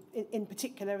decision in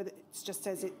particular. It just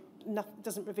says it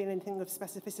doesn't reveal anything of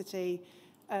specificity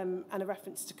and a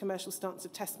reference to commercial stance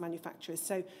of test manufacturers.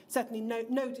 So certainly no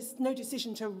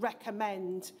decision to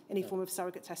recommend any form of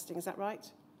surrogate testing. Is that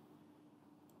right?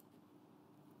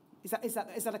 Is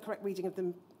that a correct reading of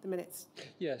the minutes?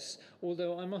 Yes,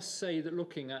 although I must say that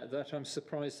looking at that, I'm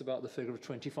surprised about the figure of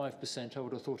 25%. I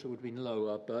would have thought it would have been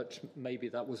lower, but maybe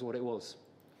that was what it was.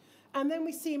 And then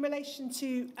we see in relation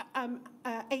to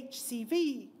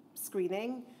HCV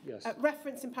screening, yes.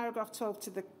 Reference in paragraph 12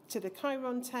 to the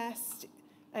Chiron test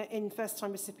in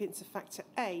first-time recipients of factor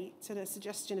 8, and a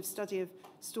suggestion of study of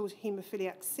stored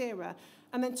haemophiliac sera.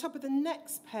 And then top of the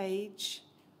next page...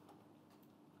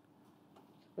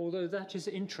 Although that is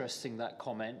interesting, that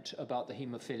comment about the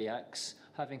haemophiliacs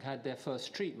having had their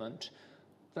first treatment,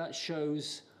 that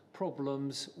shows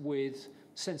problems with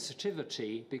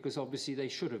sensitivity, because obviously they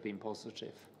should have been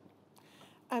positive.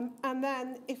 And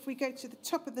then if we go to the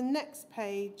top of the next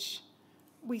page,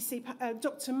 we see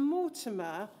Dr.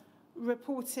 Mortimer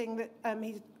reporting that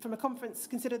he, from a conference,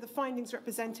 considered the findings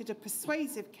represented a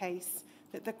persuasive case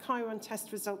that the Chiron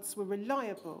test results were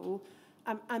reliable,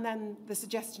 and then the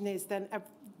suggestion is then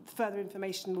further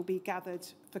information will be gathered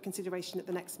for consideration at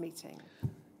the next meeting.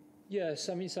 Yes,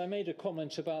 I mean, so I made a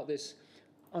comment about this.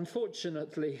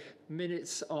 Unfortunately,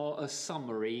 minutes are a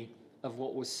summary of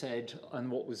what was said and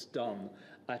what was done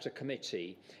at a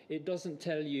committee. It doesn't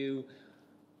tell you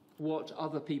what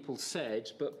other people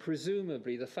said, but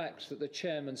presumably the fact that the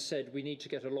chairman said we need to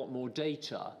get a lot more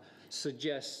data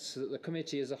suggests that the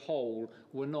committee as a whole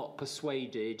were not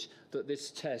persuaded that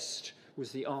this test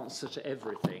was the answer to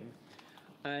everything.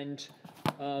 And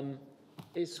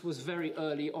it was very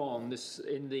early on,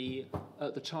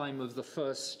 at the time of the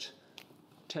first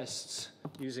tests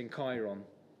using Chiron.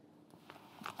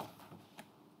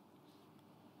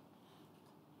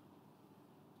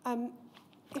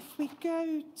 If we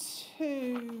go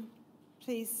to,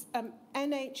 please,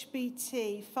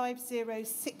 NHBT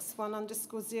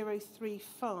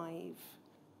 5061_035.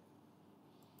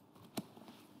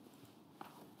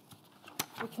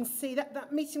 We can see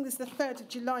that meeting was the 3rd of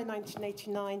July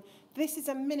 1989. This is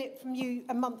a minute from you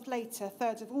a month later,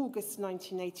 3rd of August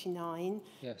 1989.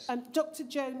 Yes. Dr.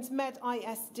 Jones, Med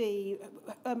ISD,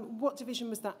 what division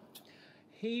was that?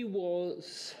 He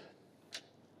was...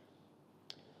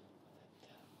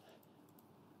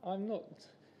 I'm not...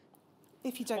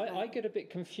 If you don't know. I get a bit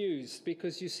confused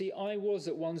because, you see, I was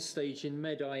at one stage in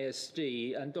Med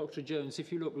ISD, and Dr. Jones,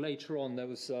 if you look later on, there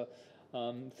was a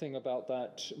thing about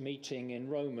that meeting in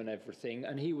Rome and everything,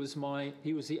 and he was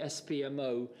the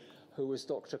SPMO who was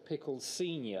Dr. Pickles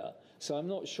Senior. So I'm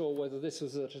not sure whether this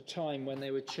was at a time when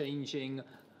they were changing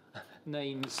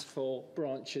names for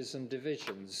branches and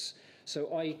divisions.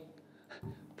 So I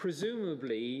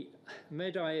presumably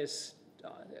Med ISD,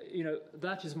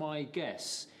 that is my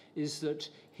guess, is that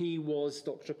he was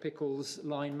Dr. Pickles'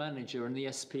 line manager in the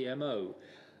SPMO,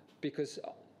 because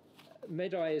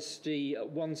MedISD at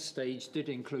one stage did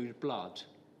include blood.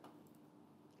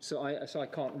 So I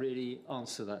can't really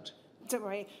answer that. Don't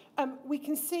worry. We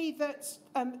can see that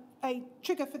a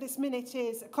trigger for this minute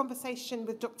is a conversation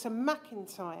with Dr.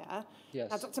 McIntyre. Yes.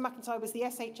 Now, Dr. McIntyre was the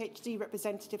SHHD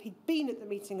representative. He'd been at the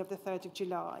meeting of the 3rd of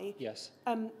July. Yes.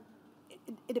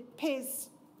 It appears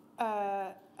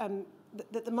that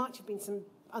there might have been some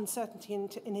uncertainty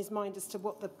in his mind as to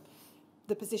what the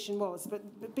position was, but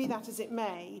be that as it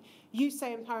may, you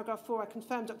say in paragraph 4, I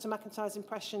confirm Dr. McIntyre's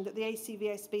impression that the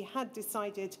ACVSB had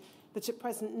decided that at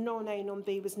present non-A,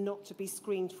 non-B was not to be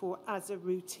screened for as a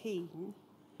routine.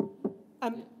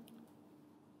 If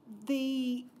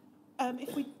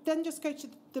we then just go to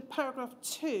the paragraph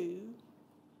 2,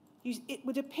 it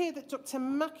would appear that Dr.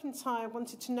 McIntyre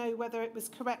wanted to know whether it was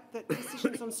correct that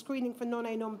decisions on screening for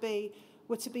non-A, non-B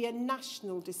were to be a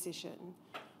national decision.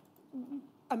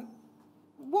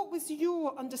 What was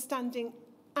your understanding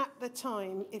at the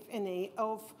time, if any,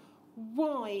 of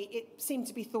why it seemed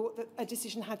to be thought that a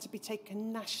decision had to be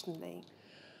taken nationally?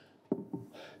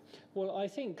 Well, I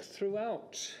think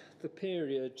throughout the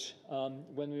period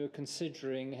when we were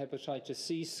considering hepatitis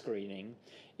C screening,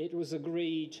 it was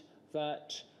agreed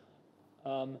that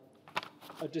a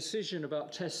decision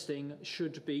about testing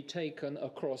should be taken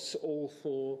across all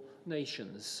 4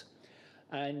 nations.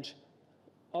 And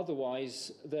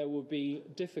otherwise, there would be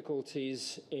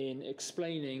difficulties in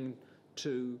explaining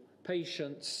to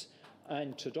patients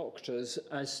and to doctors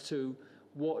as to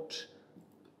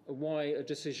why a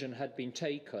decision had been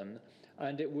taken.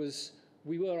 And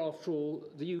we were, after all,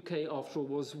 the UK, after all,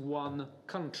 was one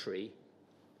country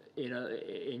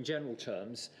in general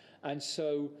terms. And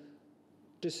so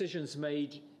decisions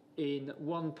made in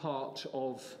one part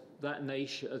of that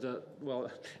nation,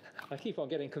 I keep on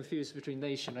getting confused between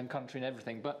nation and country and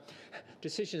everything, but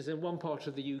decisions in one part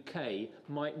of the UK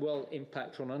might well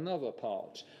impact on another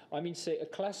part. I mean, say a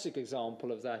classic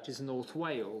example of that is North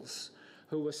Wales,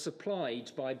 who were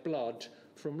supplied by blood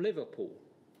from Liverpool,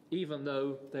 even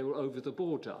though they were over the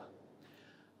border,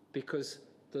 because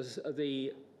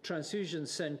the transfusion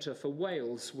centre for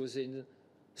Wales was in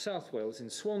South Wales, in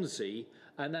Swansea,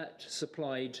 and that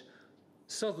supplied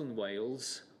southern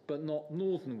Wales, but not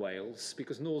northern Wales,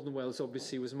 because northern Wales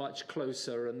obviously was much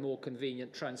closer and more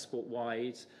convenient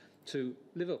transport-wise to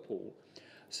Liverpool.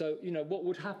 So, what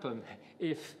would happen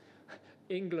if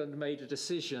England made a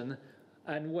decision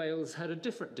and Wales had a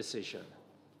different decision?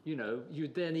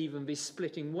 You'd then even be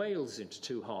splitting Wales into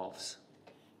 2 halves.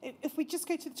 If we just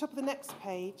go to the top of the next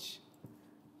page,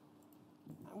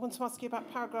 I want to ask you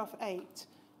about paragraph 8.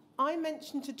 I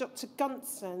mentioned to Dr.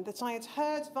 Gunson that I had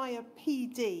heard via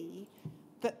PD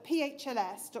that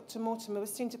PHLS, Dr. Mortimer,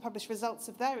 was soon to publish results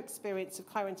of their experience of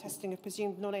chiron testing of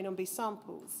presumed non-A, non-B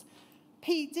samples.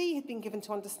 PD had been given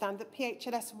to understand that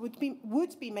PHLS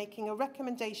would be making a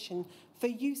recommendation for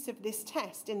use of this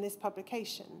test in this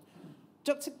publication.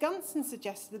 Dr. Gunson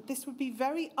suggested that this would be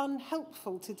very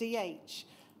unhelpful to DH,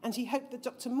 and he hoped that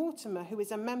Dr. Mortimer, who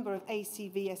is a member of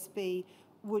ACVSB,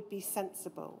 would be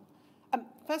sensible.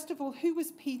 First of all, who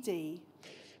was PD?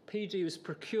 PD was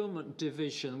Procurement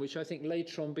Division, which I think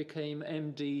later on became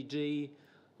MDD,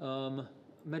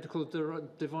 Medical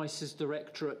Devices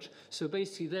Directorate. So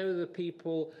basically, they were the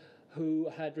people who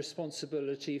had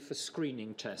responsibility for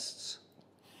screening tests.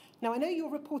 Now, I know you're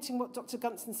reporting what Dr.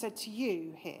 Gunson said to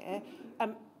you here,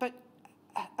 but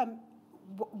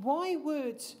why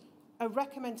would a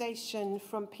recommendation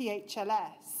from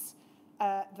PHLS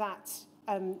that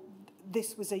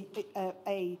this was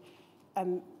a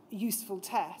useful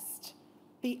test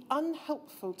be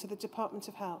unhelpful to the Department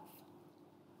of Health?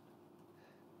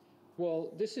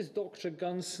 Well, this is Dr.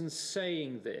 Gunson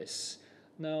saying this.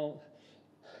 Now,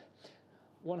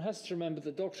 one has to remember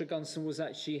that Dr. Gunson was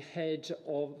actually head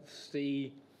of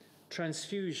the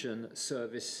transfusion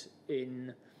service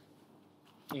in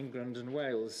England and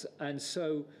Wales. And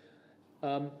so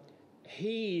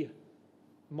he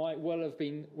might well have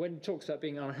been, when he talks about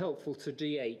being unhelpful to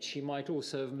DH, he might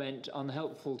also have meant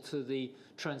unhelpful to the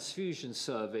transfusion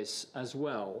service as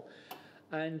well.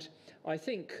 And I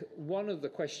think one of the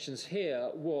questions here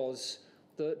was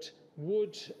that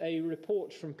would a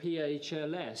report from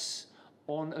PHLS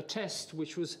on a test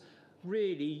which was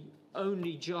really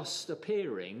only just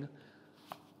appearing,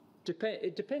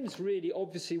 it depends really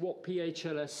obviously what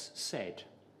PHLS said,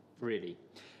 really.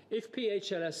 If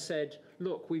PHLS said,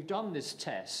 look, we've done this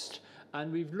test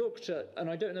and we've looked at, and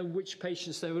I don't know which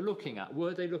patients they were looking at.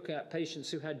 Were they looking at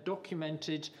patients who had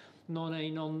documented non-A,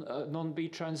 non-B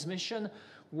transmission?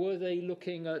 Were they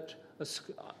looking at,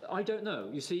 I don't know.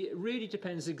 You see, it really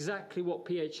depends exactly what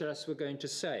PHLS were going to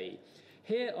say.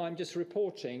 Here I'm just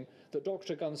reporting that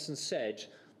Dr. Gunson said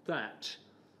that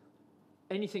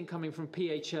anything coming from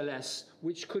PHLS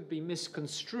which could be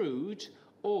misconstrued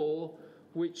or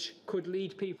which could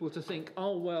lead people to think,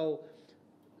 oh, well,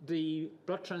 the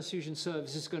blood transfusion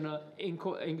service is going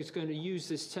to use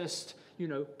this test, you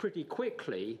know, pretty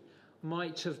quickly,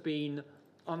 might have been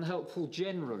unhelpful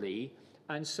generally.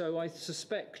 And so I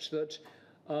suspect that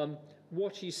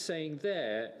what he's saying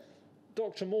there,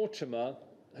 Dr. Mortimer,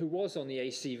 who was on the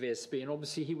ACVSB, and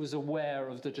obviously he was aware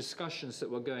of the discussions that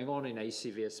were going on in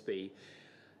ACVSB,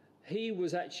 he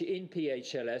was actually in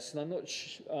PHLS, and I'm not,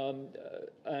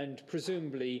 and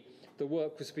presumably the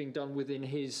work was being done within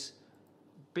his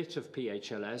bit of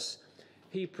PHLS.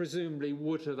 He presumably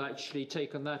would have actually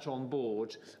taken that on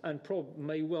board and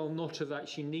may well not have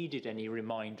actually needed any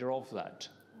reminder of that.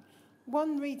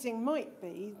 One reading might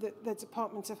be that the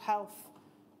Department of Health,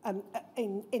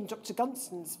 in Dr.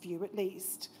 Gunson's view at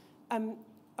least,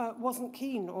 wasn't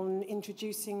keen on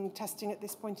introducing testing at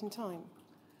this point in time.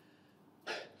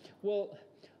 Well,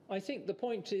 I think the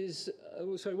point is,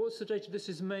 sorry, what's the date? This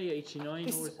is May 89?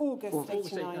 This or is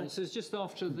August 89. So it's just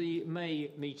after the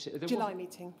May meeting. July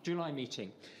meeting. July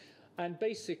meeting. And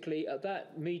basically at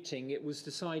that meeting it was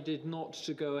decided not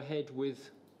to go ahead with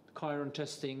chiron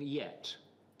testing yet.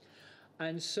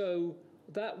 And so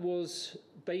that was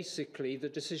basically the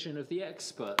decision of the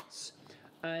experts.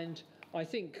 And I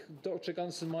think Dr.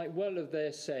 Gunson might well have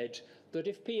there said that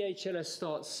if PHLS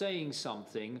starts saying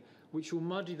something which will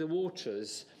muddy the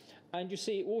waters, and you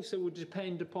see it also would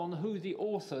depend upon who the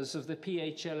authors of the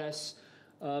PHLS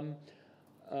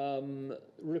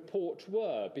report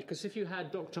were, because if you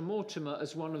had Dr. Mortimer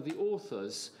as one of the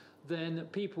authors, then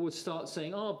people would start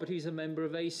saying, oh, but he's a member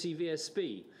of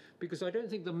ACVSB, because I don't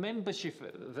think the membership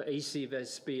of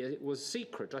ACVSB was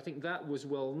secret. I think that was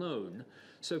well known.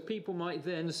 So people might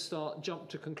then jump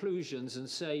to conclusions and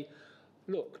say,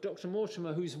 look, Dr.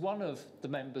 Mortimer, who's one of the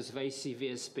members of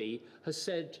ACVSB, has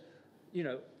said, you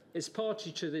know, is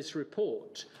party to this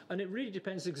report, and it really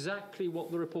depends exactly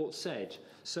what the report said.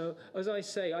 So, as I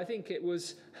say, I think it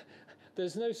was,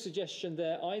 there's no suggestion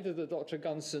there either that Dr.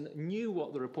 Gunson knew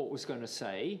what the report was going to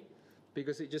say,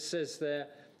 because it just says there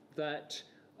that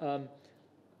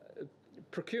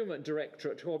procurement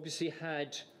directorate, who obviously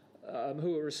had,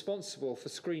 who were responsible for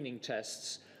screening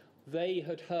tests, they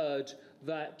had heard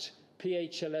that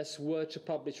PHLS were to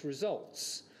publish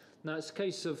results. Now, it's a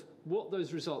case of what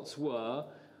those results were,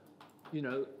 you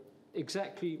know,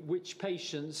 exactly which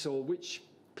patients or which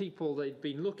people they'd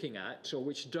been looking at or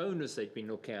which donors they'd been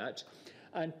looking at,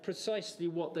 and precisely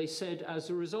what they said as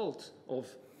a result of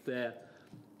their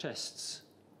tests.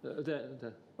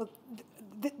 Well,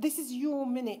 this is your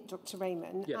minute, Dr.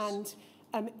 Rejman, yes.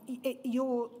 And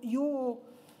you're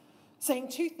saying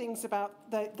two things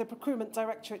about the procurement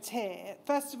directorate here.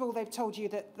 First of all, they've told you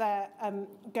that they're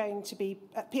going to be,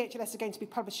 PHLS are going to be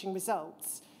publishing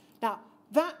results. Now,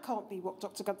 that can't be what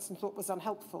Dr. Gunson thought was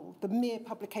unhelpful, the mere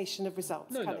publication of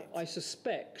results, can it? I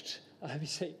suspect, I would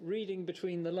say, reading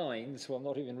between the lines, well,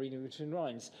 not even reading between the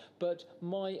lines, but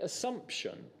my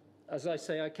assumption, as I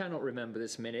say, I cannot remember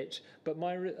this minute, but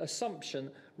my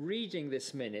assumption, reading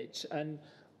this minute and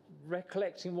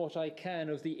recollecting what I can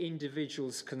of the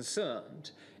individuals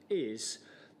concerned, is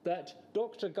that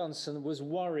Dr. Gunson was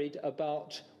worried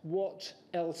about what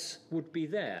else would be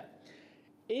there.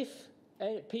 If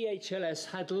PHLS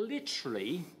had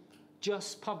literally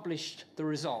just published the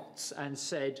results and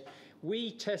said,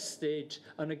 we tested,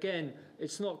 and again,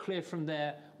 it's not clear from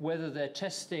there whether they're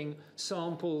testing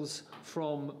samples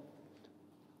from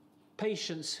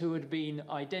patients who had been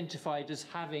identified as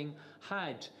having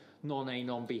had non-A,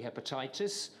 non-B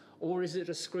hepatitis, or is it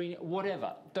a screening,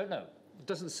 whatever, don't know. It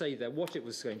doesn't say there what it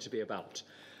was going to be about.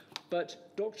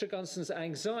 But Dr. Gunson's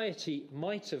anxiety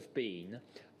might have been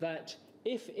that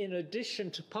if, in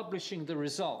addition to publishing the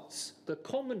results, the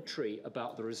commentary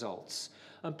about the results,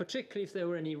 and particularly if there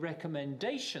were any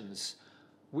recommendations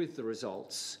with the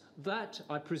results, that,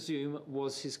 I presume,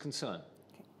 was his concern.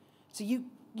 Okay. So you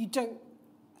don't,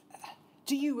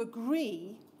 do you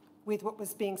agree with what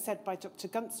was being said by Dr.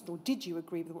 Gunson, or did you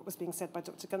agree with what was being said by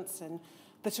Dr. Gunson,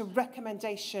 that a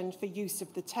recommendation for use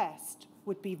of the test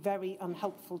would be very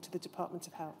unhelpful to the Department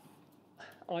of Health?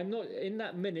 I'm not, in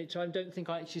that minute, I don't think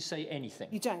I actually say anything.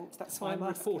 You don't, that's why I'm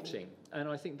asking. Reporting, and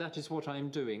I think that is what I'm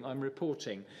doing, I'm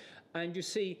reporting. And you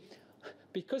see,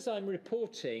 because I'm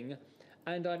reporting,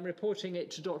 and I'm reporting it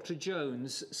to Dr.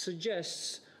 Jones,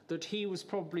 suggests that he was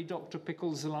probably Dr.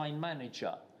 Pickles' line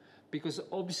manager. Because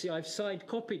obviously I've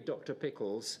side-copied Dr.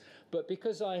 Pickles, but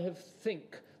because I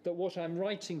think that what I'm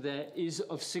writing there is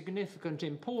of significant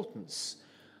importance,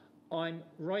 I'm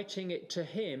writing it to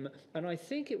him, and I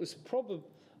think it was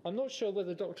I'm not sure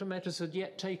whether Dr. Metters had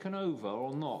yet taken over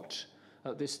or not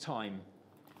at this time.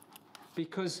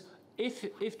 Because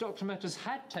if Dr. Metters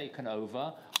had taken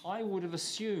over, I would have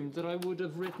assumed that I would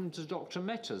have written to Dr.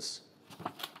 Metters.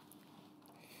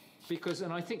 Because,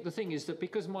 and I think the thing is that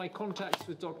because my contacts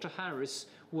with Dr. Harris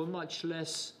were much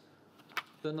less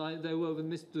than they were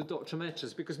with Dr.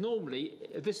 Metters, because normally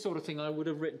this sort of thing I would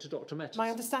have written to Dr. Metters. My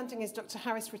understanding is Dr.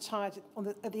 Harris retired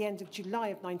at the end of July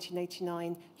of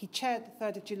 1989. He chaired the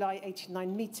 3rd of July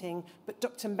 89 meeting, but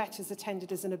Dr. Metters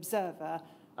attended as an observer.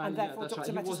 And therefore, yeah,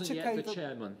 Dr. right. Metters took over. The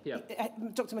chairman. Yeah.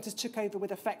 Dr. Metters took over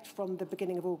with effect from the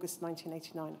beginning of August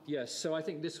 1989. Yes, so I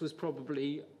think this was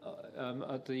probably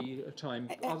at the time.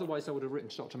 Otherwise, I would have written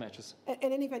to Dr. Metters.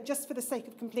 In any event, just for the sake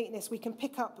of completeness, we can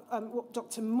pick up what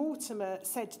Dr. Mortimer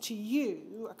said to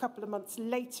you a couple of months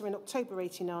later in October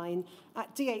 89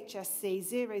 at DHSC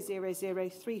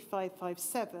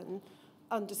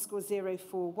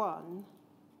 0003557_041.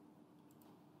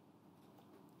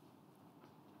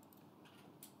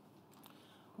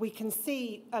 We can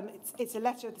see, it's a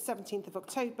letter of the 17th of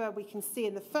October. We can see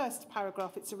in the first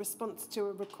paragraph, it's a response to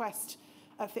a request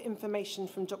for information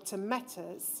from Dr.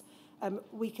 Metters.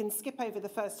 We can skip over the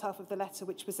first half of the letter,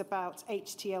 which was about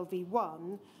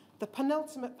HTLV1. The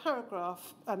penultimate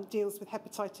paragraph deals with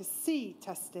hepatitis C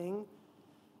testing.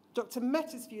 Dr.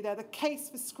 Metters' view there, the case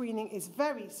for screening is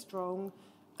very strong,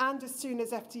 and as soon as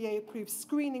FDA approves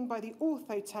screening by the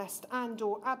ortho test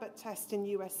and/or Abbott test in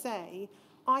USA,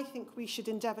 I think we should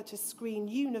endeavour to screen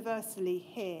universally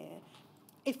here.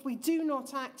 If we do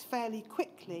not act fairly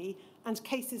quickly and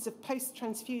cases of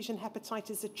post-transfusion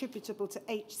hepatitis attributable to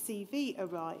HCV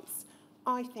arise,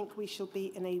 I think we shall be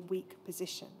in a weak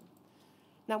position.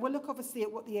 Now, we'll look obviously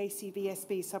at what the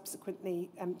ACVSB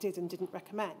subsequently did and didn't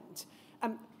recommend.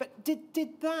 But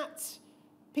did that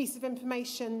piece of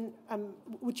information,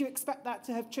 would you expect that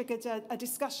to have triggered a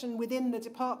discussion within the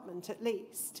department at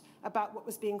least about what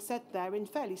was being said there in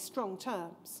fairly strong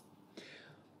terms?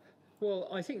 Well,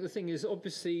 I think the thing is,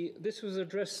 obviously, this was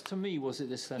addressed to me, was it,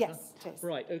 this letter? Yes, it is.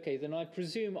 Right, okay, then I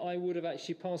presume I would have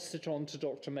actually passed it on to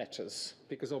Dr. Metters,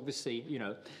 because obviously, you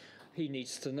know, he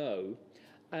needs to know.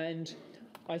 And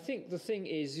I think the thing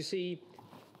is, you see,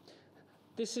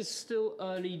 this is still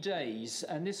early days,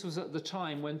 and this was at the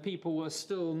time when people were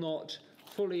still not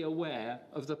fully aware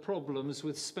of the problems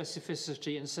with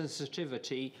specificity and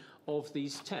sensitivity of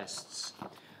these tests.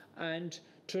 And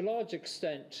to a large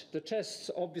extent, the tests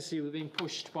obviously were being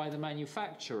pushed by the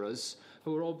manufacturers,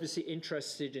 who were obviously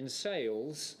interested in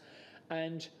sales,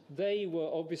 and they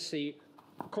were obviously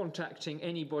contacting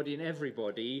anybody and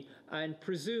everybody, and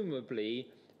presumably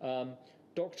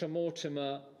Dr.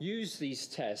 Mortimer used these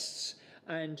tests,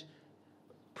 and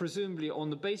presumably on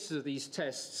the basis of these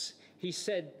tests, he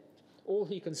said, all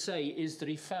he can say is that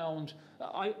he found,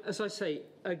 as I say,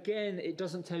 again, it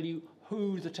doesn't tell you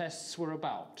who the tests were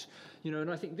about. You know, and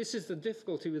I think this is the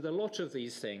difficulty with a lot of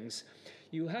these things.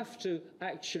 You have to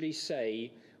actually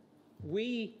say,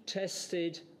 we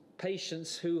tested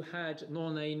patients who had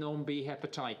non-A, non-B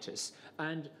hepatitis,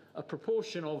 and a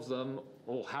proportion of them,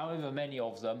 or however many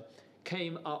of them,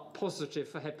 came up positive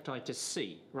for hepatitis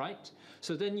C, right?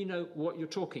 So then you know what you're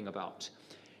talking about.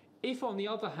 If, on the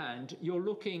other hand, you're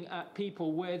looking at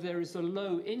people where there is a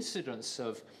low incidence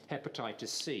of hepatitis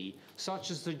C, such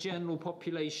as the general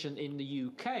population in the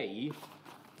UK,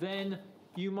 then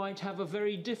you might have a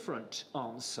very different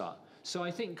answer. So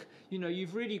I think, you know,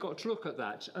 you've really got to look at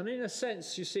that. And in a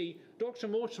sense, you see, Dr.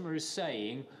 Mortimer is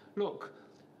saying, look,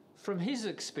 from his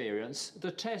experience,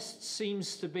 the test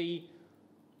seems to be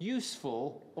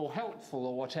useful or helpful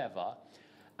or whatever,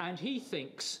 and he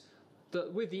thinks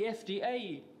that with the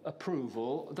FDA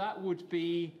approval, that would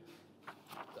be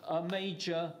a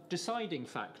major deciding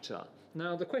factor.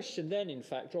 Now, the question then, in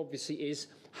fact, obviously is,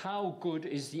 how good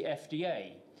is the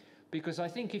FDA? Because I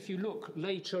think if you look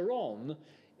later on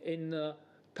in the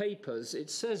papers, it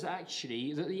says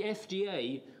actually that the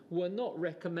FDA were not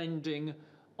recommending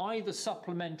either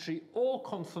supplementary or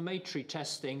confirmatory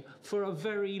testing for a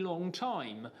very long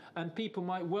time. And people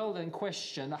might well then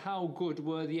question how good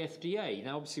were the FDA.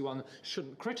 Now, obviously one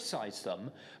shouldn't criticize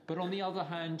them, but on the other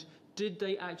hand, did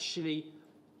they actually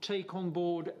take on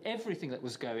board everything that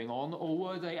was going on, or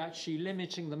were they actually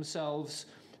limiting themselves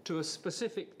to a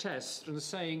specific test and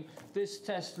saying, this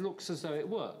test looks as though it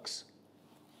works?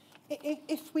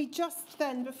 If we just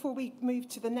then, before we move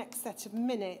to the next set of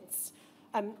minutes,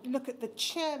 look at the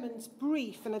chairman's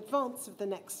brief in advance of the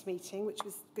next meeting, which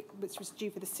was due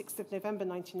for the 6th of November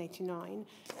 1989.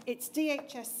 It's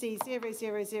DHSC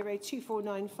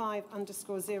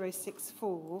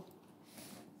 0002495_064.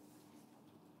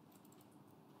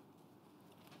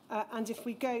 And if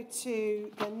we go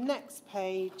to the next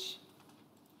page,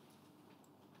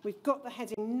 we've got the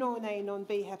heading non-A,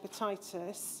 non-B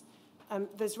hepatitis.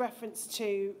 There's reference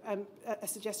to a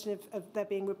suggestion of there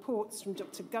being reports from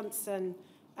Dr. Gunson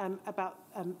about,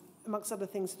 amongst other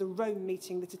things, the Rome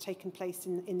meeting that had taken place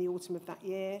in the autumn of that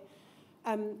year.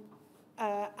 And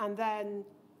then,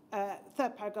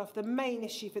 third paragraph, the main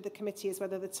issue for the committee is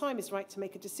whether the time is right to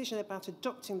make a decision about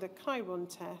adopting the Chiron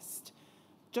test.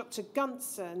 Dr.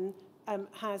 Gunson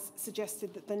has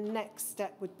suggested that the next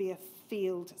step would be a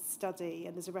field study,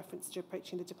 and there's a reference to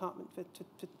approaching the department for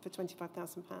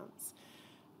 £25,000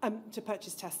 to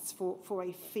purchase tests for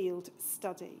a field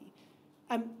study.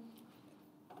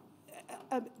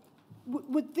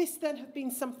 Would this then have been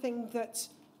something that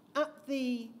at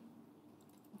the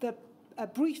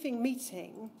briefing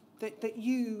meeting that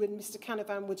you and Mr.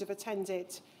 Canavan would have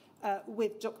attended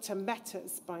with Dr.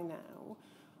 Metters by now,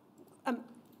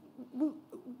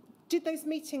 did those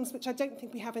meetings, which I don't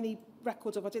think we have any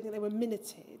record of, I don't think they were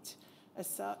minuted as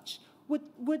such,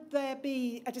 would there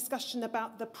be a discussion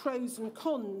about the pros and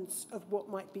cons of what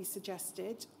might be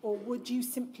suggested, or would you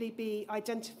simply be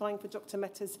identifying for Dr.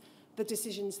 Metters the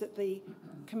decisions that the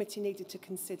committee needed to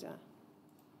consider?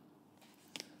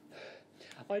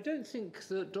 I don't think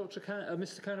that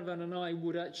Mr. Canavan and I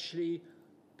would actually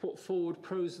put forward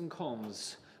pros and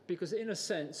cons, because in a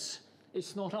sense,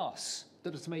 it's not us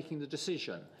that is making the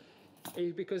decision.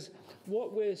 Because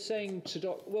what we're saying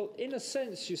to well, in a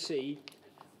sense, you see,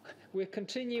 we're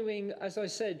continuing, as I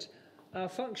said, our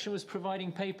function was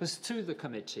providing papers to the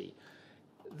committee.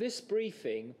 This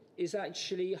briefing is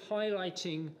actually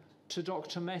highlighting to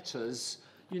Dr. Metters,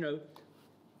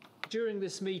 during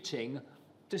this meeting,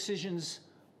 decisions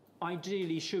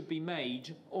ideally should be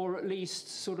made, or at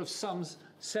least sort of some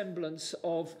semblance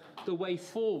of the way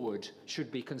forward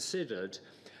should be considered.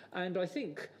 And I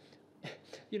think,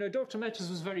 Dr. Metters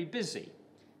was very busy.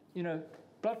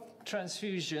 Blood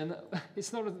transfusion,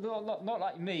 it's not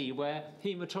like me, where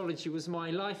haematology was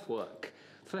my life work.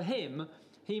 For him,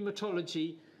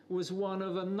 haematology was one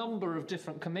of a number of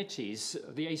different committees,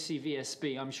 the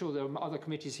ACVSB. I'm sure there were other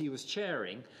committees he was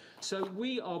chairing. So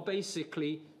we are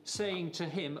basically saying to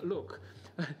him, look,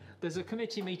 there's a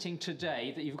committee meeting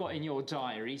today that you've got in your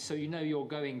diary, so you know you're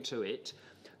going to it.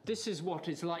 This is what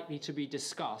is likely to be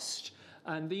discussed,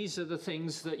 and these are the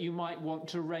things that you might want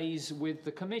to raise with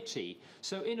the committee.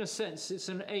 So in a sense, it's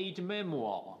an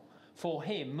aide-memoire for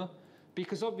him,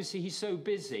 because obviously he's so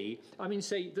busy. I mean,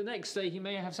 say, the next day he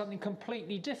may have something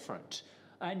completely different.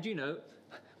 And,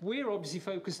 we're obviously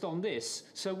focused on this,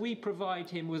 so we provide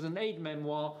him with an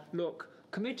aide-memoire. Look,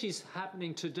 committee's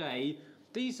happening today.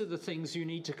 These are the things you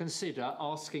need to consider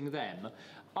asking them.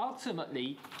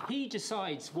 Ultimately, he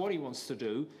decides what he wants to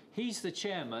do. He's the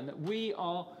chairman. We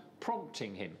are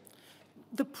prompting him.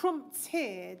 The prompts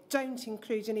here don't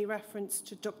include any reference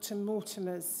to Dr.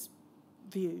 Mortimer's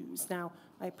views. Now,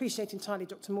 I appreciate entirely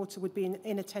Dr. Mortimer would be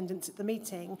in attendance at the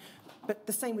meeting, but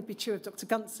the same would be true of Dr.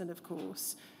 Gunson, of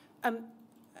course.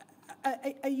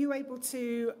 Are you able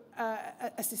to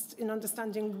assist in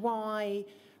understanding why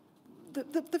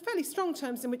the fairly strong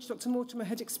terms in which Dr. Mortimer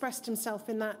had expressed himself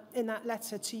in that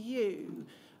letter to you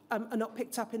are not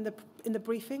picked up in the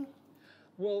briefing?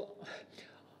 Well,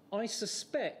 I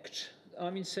suspect.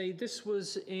 I mean, say, this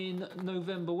was in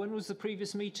November. When was the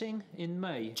previous meeting? In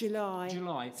May?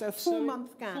 July. So a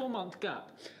four-month gap. 4-month gap.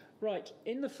 Right.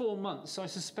 In the 4 months, I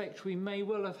suspect we may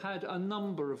well have had a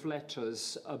number of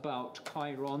letters about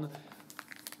Chiron,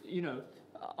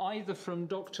 either from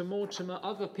Dr. Mortimer,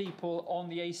 other people on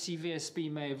the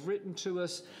ACVSB may have written to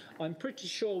us. I'm pretty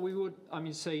sure we would,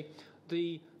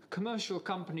 the commercial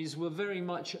companies were very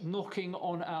much knocking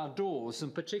on our doors,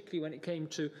 and particularly when it came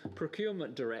to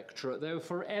procurement directorate, they were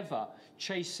forever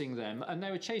chasing them, and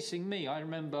they were chasing me. I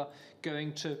remember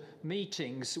going to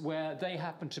meetings where they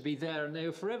happened to be there, and they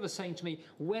were forever saying to me,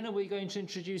 when are we going to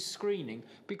introduce screening?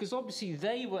 Because obviously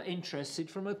they were interested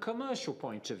from a commercial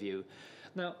point of view.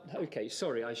 Now, okay,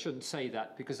 sorry, I shouldn't say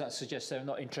that, because that suggests they're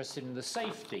not interested in the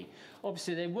safety.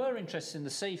 Obviously they were interested in the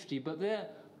safety, but their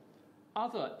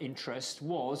other interest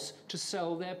was to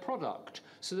sell their product.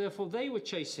 So therefore they were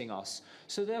chasing us.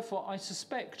 So therefore I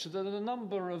suspect that a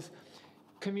number of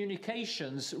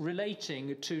communications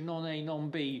relating to non-A,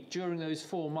 non-B during those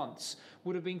 4 months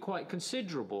would have been quite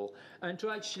considerable. And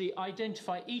to actually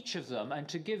identify each of them and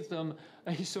to give them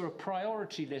a sort of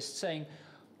priority list saying,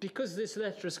 because this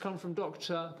letter has come from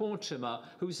Dr. Mortimer,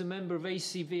 who's a member of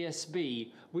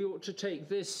ACVSB, we ought to take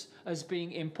this as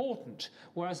being important.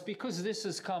 Whereas because this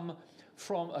has come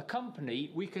from a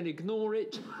company, we can ignore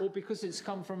it, or because it's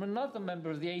come from another member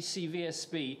of the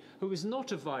ACVSB who is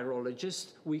not a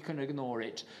virologist, we can ignore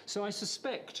it. So I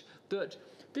suspect that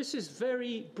this is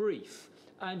very brief,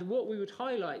 and what we would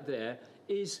highlight there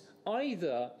is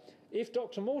either if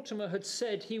Dr. Mortimer had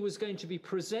said he was going to be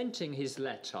presenting his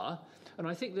letter, and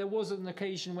I think there was an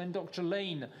occasion when Dr.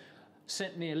 Lane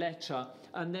sent me a letter,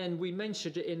 and then we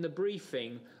mentioned it in the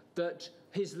briefing that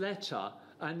his letter,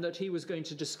 and that he was going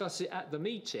to discuss it at the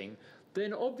meeting,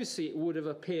 then obviously it would have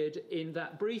appeared in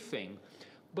that briefing.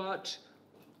 But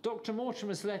Dr.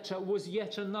 Mortimer's letter was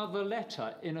yet another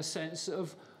letter, in a sense,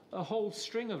 of a whole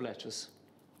string of letters.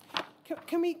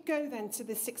 Can we go then to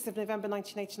the 6th of November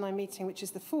 1989 meeting, which is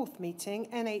the fourth meeting,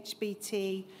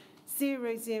 NHBT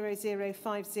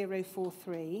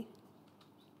 0005043.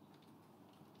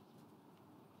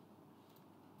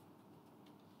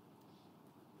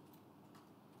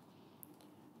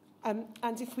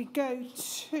 And if we go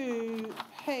to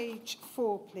page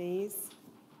 4, please,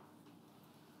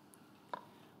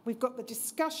 we've got the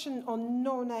discussion on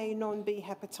non-A, non-B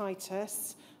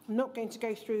hepatitis. I'm not going to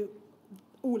go through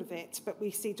all of it, but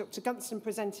we see Dr. Gunston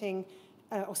presenting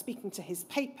or speaking to his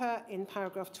paper in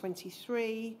paragraph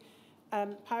 23.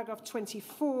 Paragraph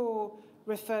 24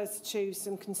 refers to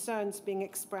some concerns being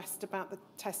expressed about the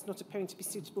test not appearing to be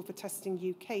suitable for testing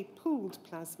UK pooled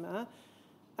plasma.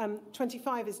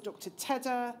 25 is Dr.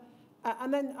 Tedder.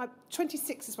 And then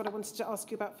 26 is what I wanted to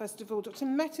ask you about first of all. Dr.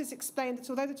 Metters explained that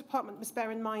although the department must bear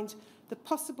in mind the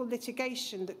possible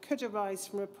litigation that could arise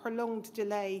from a prolonged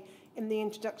delay in the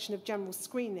introduction of general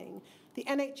screening, the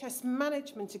NHS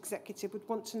Management Executive would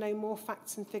want to know more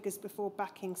facts and figures before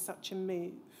backing such a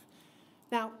move.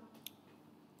 Now,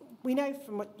 we know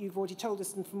from what you've already told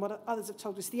us and from what others have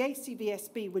told us, the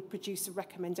ACVSB would produce a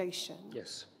recommendation.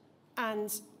 Yes.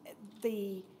 And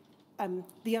the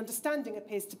understanding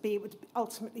appears to be it would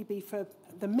ultimately be for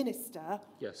the minister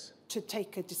to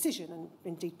take a decision, and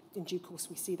indeed in due course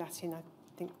we see that in, I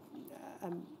think,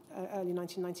 early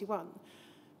 1991.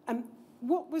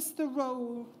 What was the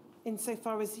role,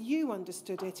 insofar as you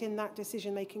understood it, in that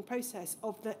decision-making process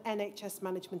of the NHS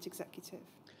Management Executive?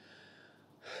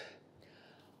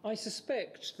 I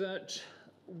suspect that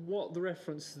what the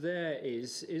reference there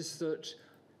is that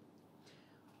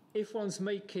if one's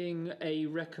making a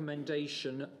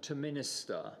recommendation to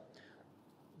minister,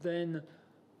 then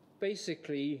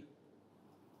basically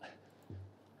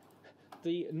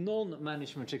the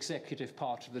non-management executive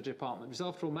part of the department, because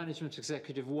after all, management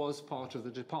executive was part of the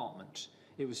department.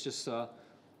 It was just a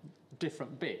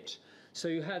different bit. So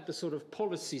you had the sort of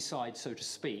policy side, so to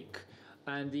speak,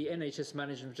 and the NHS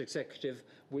management executive,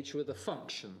 which were the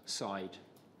function side,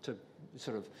 to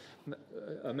sort of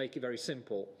make it very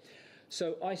simple.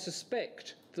 So I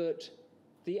suspect that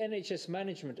the NHS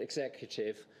management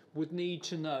executive would need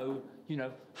to know,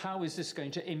 how is this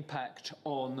going to impact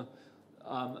on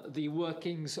the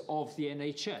workings of the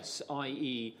NHS,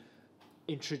 i.e.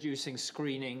 introducing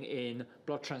screening in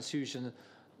blood transfusion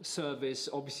service.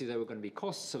 Obviously there were going to be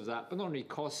costs of that, but not only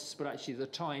costs, but actually the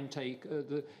time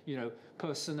the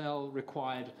personnel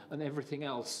required and everything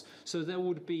else. So there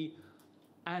would be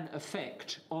an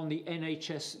effect on the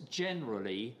NHS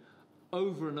generally,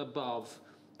 over and above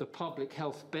the public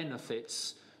health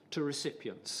benefits to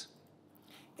recipients.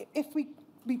 If we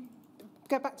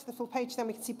go back to the full page, then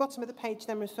we can see bottom of the page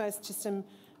then refers to some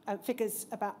figures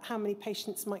about how many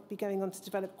patients might be going on to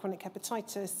develop chronic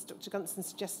hepatitis. Dr. Gunston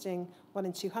suggesting 1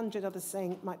 in 200, others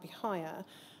saying it might be higher.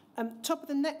 Top of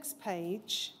the next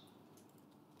page,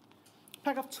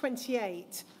 paragraph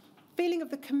 28. Feeling of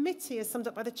the committee, as summed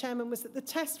up by the chairman, was that the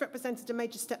test represented a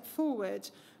major step forward,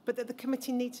 but that the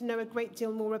committee need to know a great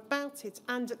deal more about it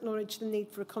and acknowledge the need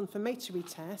for a confirmatory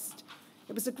test.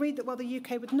 It was agreed that while the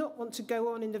UK would not want to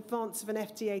go on in advance of an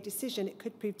FDA decision, it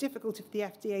could prove difficult if the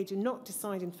FDA do not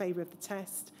decide in favour of the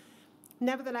test.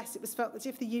 Nevertheless, it was felt that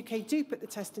if the UK do put the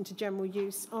test into general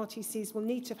use, RTCs will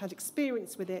need to have had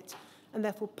experience with it, and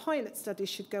therefore pilot studies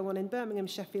should go on in Birmingham,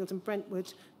 Sheffield and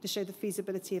Brentwood to show the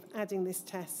feasibility of adding this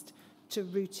test to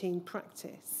routine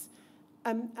practice.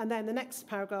 And then the next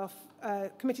paragraph,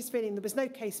 committee's feeling there was no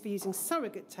case for using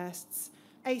surrogate tests.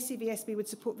 ACVSB would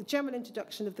support the general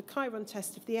introduction of the Chiron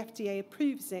test if the FDA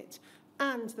approves it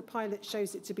and the pilot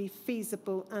shows it to be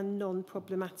feasible and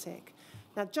non-problematic.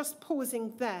 Now, just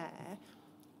pausing there,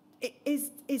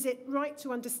 is it right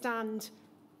to understand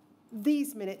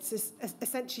these minutes as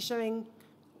essentially showing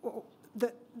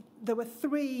that there were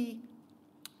 3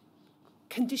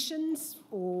 conditions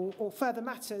or further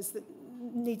matters that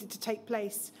needed to take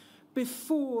place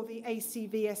before the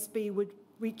ACVSB would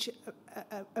reach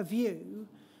a view?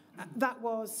 That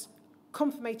was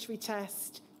confirmatory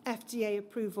test, FDA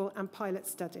approval and pilot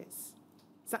studies.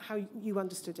 Is that how you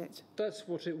understood it? That's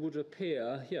what it would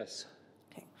appear, yes.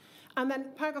 Okay. And then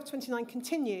paragraph 29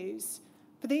 continues,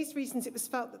 for these reasons it was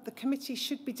felt that the committee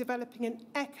should be developing an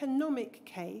economic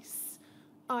case,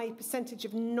 i.e. percentage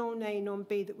of non-A,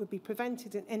 non-B that would be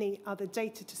prevented and any other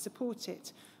data to support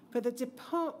it, for the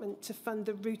department to fund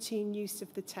the routine use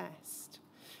of the test.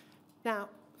 Now,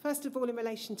 first of all, in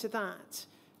relation to that,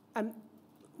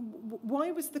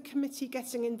 why was the committee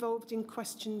getting involved in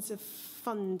questions of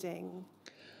funding?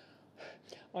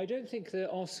 I don't think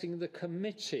they're asking the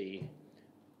committee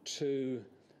to,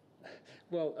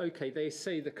 well, okay, they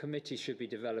say the committee should be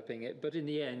developing it, but in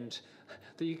the end,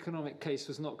 the economic case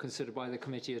was not considered by the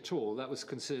committee at all. That was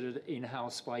considered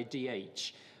in-house by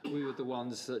DH. We were the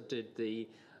ones that did the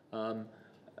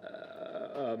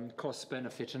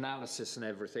cost-benefit analysis and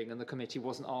everything, and the committee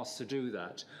wasn't asked to do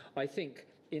that. I think,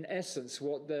 in essence,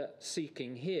 what they're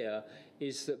seeking here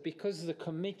is that because the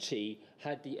committee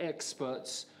had the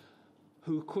experts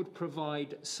who could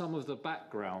provide some of the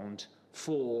background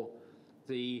for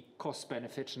the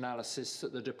cost-benefit analysis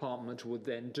that the department would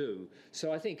then do.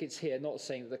 So I think it's here not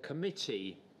saying the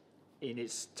committee in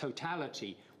its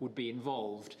totality would be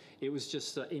involved. It was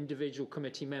just that individual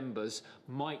committee members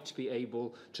might be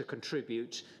able to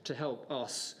contribute to help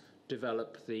us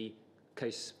develop the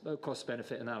case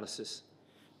cost-benefit analysis.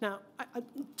 Now, I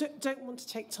don't want to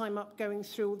take time up going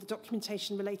through all the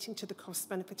documentation relating to the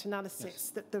cost-benefit analysis. Yes.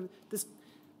 That there's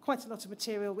quite a lot of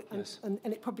material, and, yes. and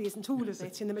it probably isn't all of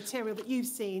it in the material that you've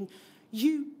seen.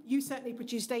 You certainly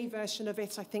produced a version of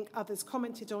it. I think others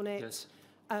commented on it. Yes.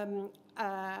 And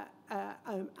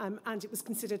it was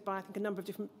considered by, I think, a number of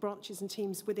different branches and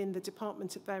teams within the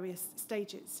department at various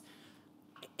stages.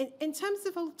 In terms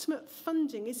of ultimate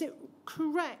funding, is it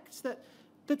correct that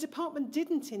the department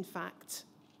didn't, in fact,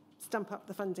 stump up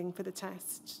the funding for the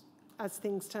test, as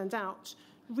things turned out?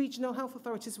 Regional health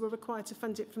authorities were required to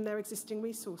fund it from their existing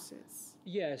resources.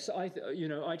 Yes, I'd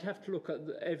have to look at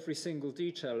every single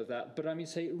detail of that, but I mean,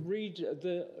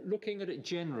 looking at it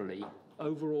generally,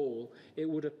 overall, it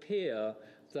would appear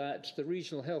that the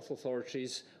regional health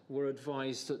authorities were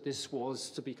advised that this was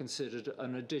to be considered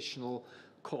an additional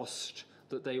cost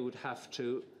that they would have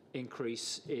to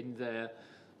increase in their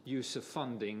use of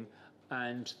funding,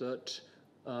 and that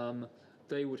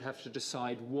they would have to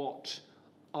decide what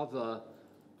other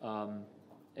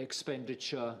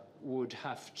expenditure would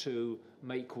have to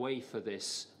make way for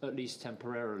this, at least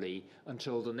temporarily,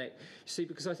 until the next. See,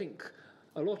 because I think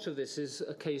a lot of this is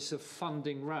a case of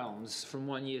funding rounds from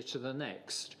one year to the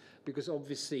next, because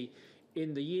obviously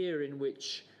in the year in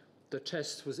which the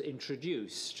test was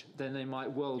introduced, then they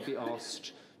might well be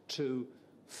asked to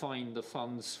find the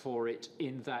funds for it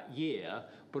in that year,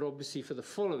 but obviously for the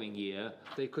following year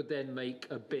they could then make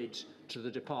a bid to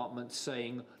the department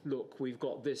saying, look, we've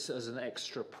got this as an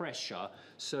extra pressure,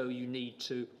 so you need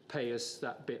to pay us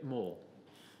that bit more.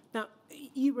 Now,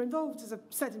 you were involved, as I've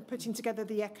said, in putting together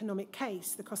the economic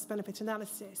case, the cost-benefit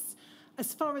analysis.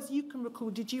 As far as you can recall,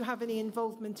 did you have any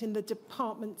involvement in the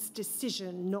department's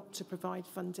decision not to provide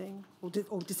funding, or decision whether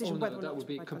or not to provide funding? That would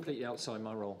be completely outside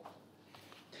my role.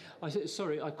 I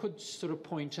could sort of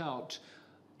point out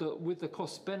that with the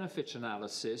cost-benefit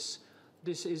analysis,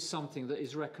 this is something that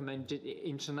is recommended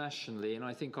internationally, and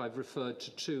I think I've referred to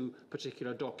two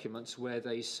particular documents where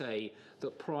they say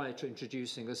that prior to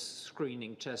introducing a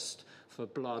screening test for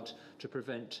blood to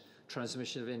prevent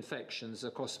transmission of infections,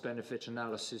 a cost-benefit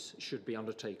analysis should be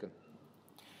undertaken.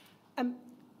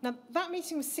 Now, that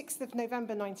meeting was 6th of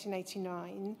November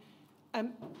 1989.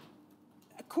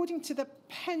 According to the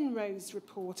Penrose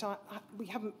report, we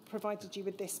haven't provided you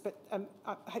with this, but I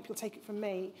hope you'll take it from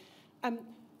me.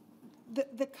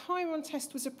 The Chiron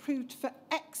test was approved for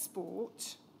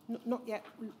export, not yet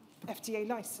FDA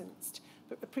licensed,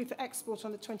 but approved for export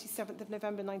on the 27th of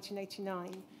November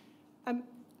 1989.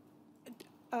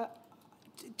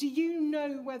 Do you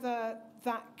know whether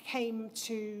that came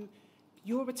to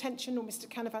your attention or Mr.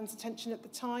 Canavan's attention at the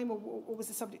time, or was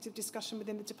the subject of discussion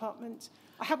within the department?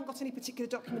 I haven't got any particular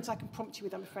document I can prompt you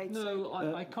with, I'm afraid. No,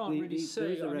 I can't really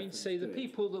say. I mean, say the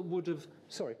people that would have,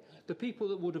 the people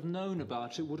that would have known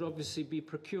about it would obviously be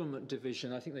procurement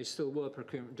division. I think they still were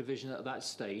procurement division at that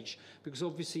stage, because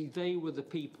obviously they were the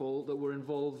people that were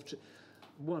involved.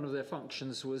 One of their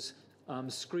functions was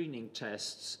screening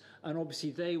tests, and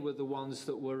obviously they were the ones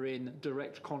that were in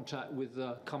direct contact with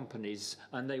the companies,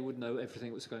 and they would know everything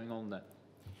that was going on there.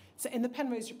 So in the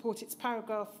Penrose report, it's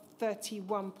paragraph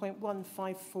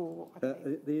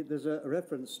 31.154. There's a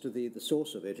reference to the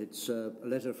source of it. It's a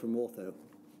letter from Ortho.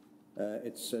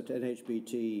 It's at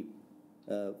NHBT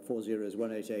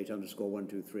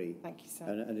 400188_123. Thank you, sir.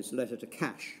 And it's a letter to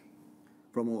Cash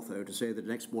from Ortho to say that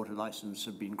an exporter licence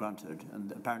had been granted,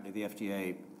 and apparently the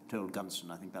FDA told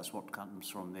Gunson. I think that's what comes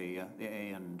from the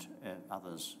A and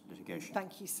others litigation.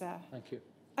 Thank you, sir. Thank you.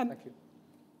 Thank you.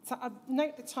 So I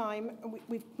note the time.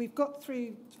 We've got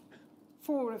through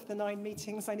 4 of the 9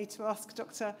 meetings I need to ask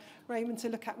Dr. Rejman to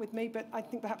look at with me, but I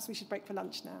think perhaps we should break for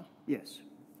lunch now. Yes.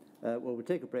 Well, we'll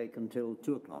take a break until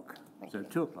 2 o'clock. So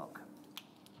 2 o'clock.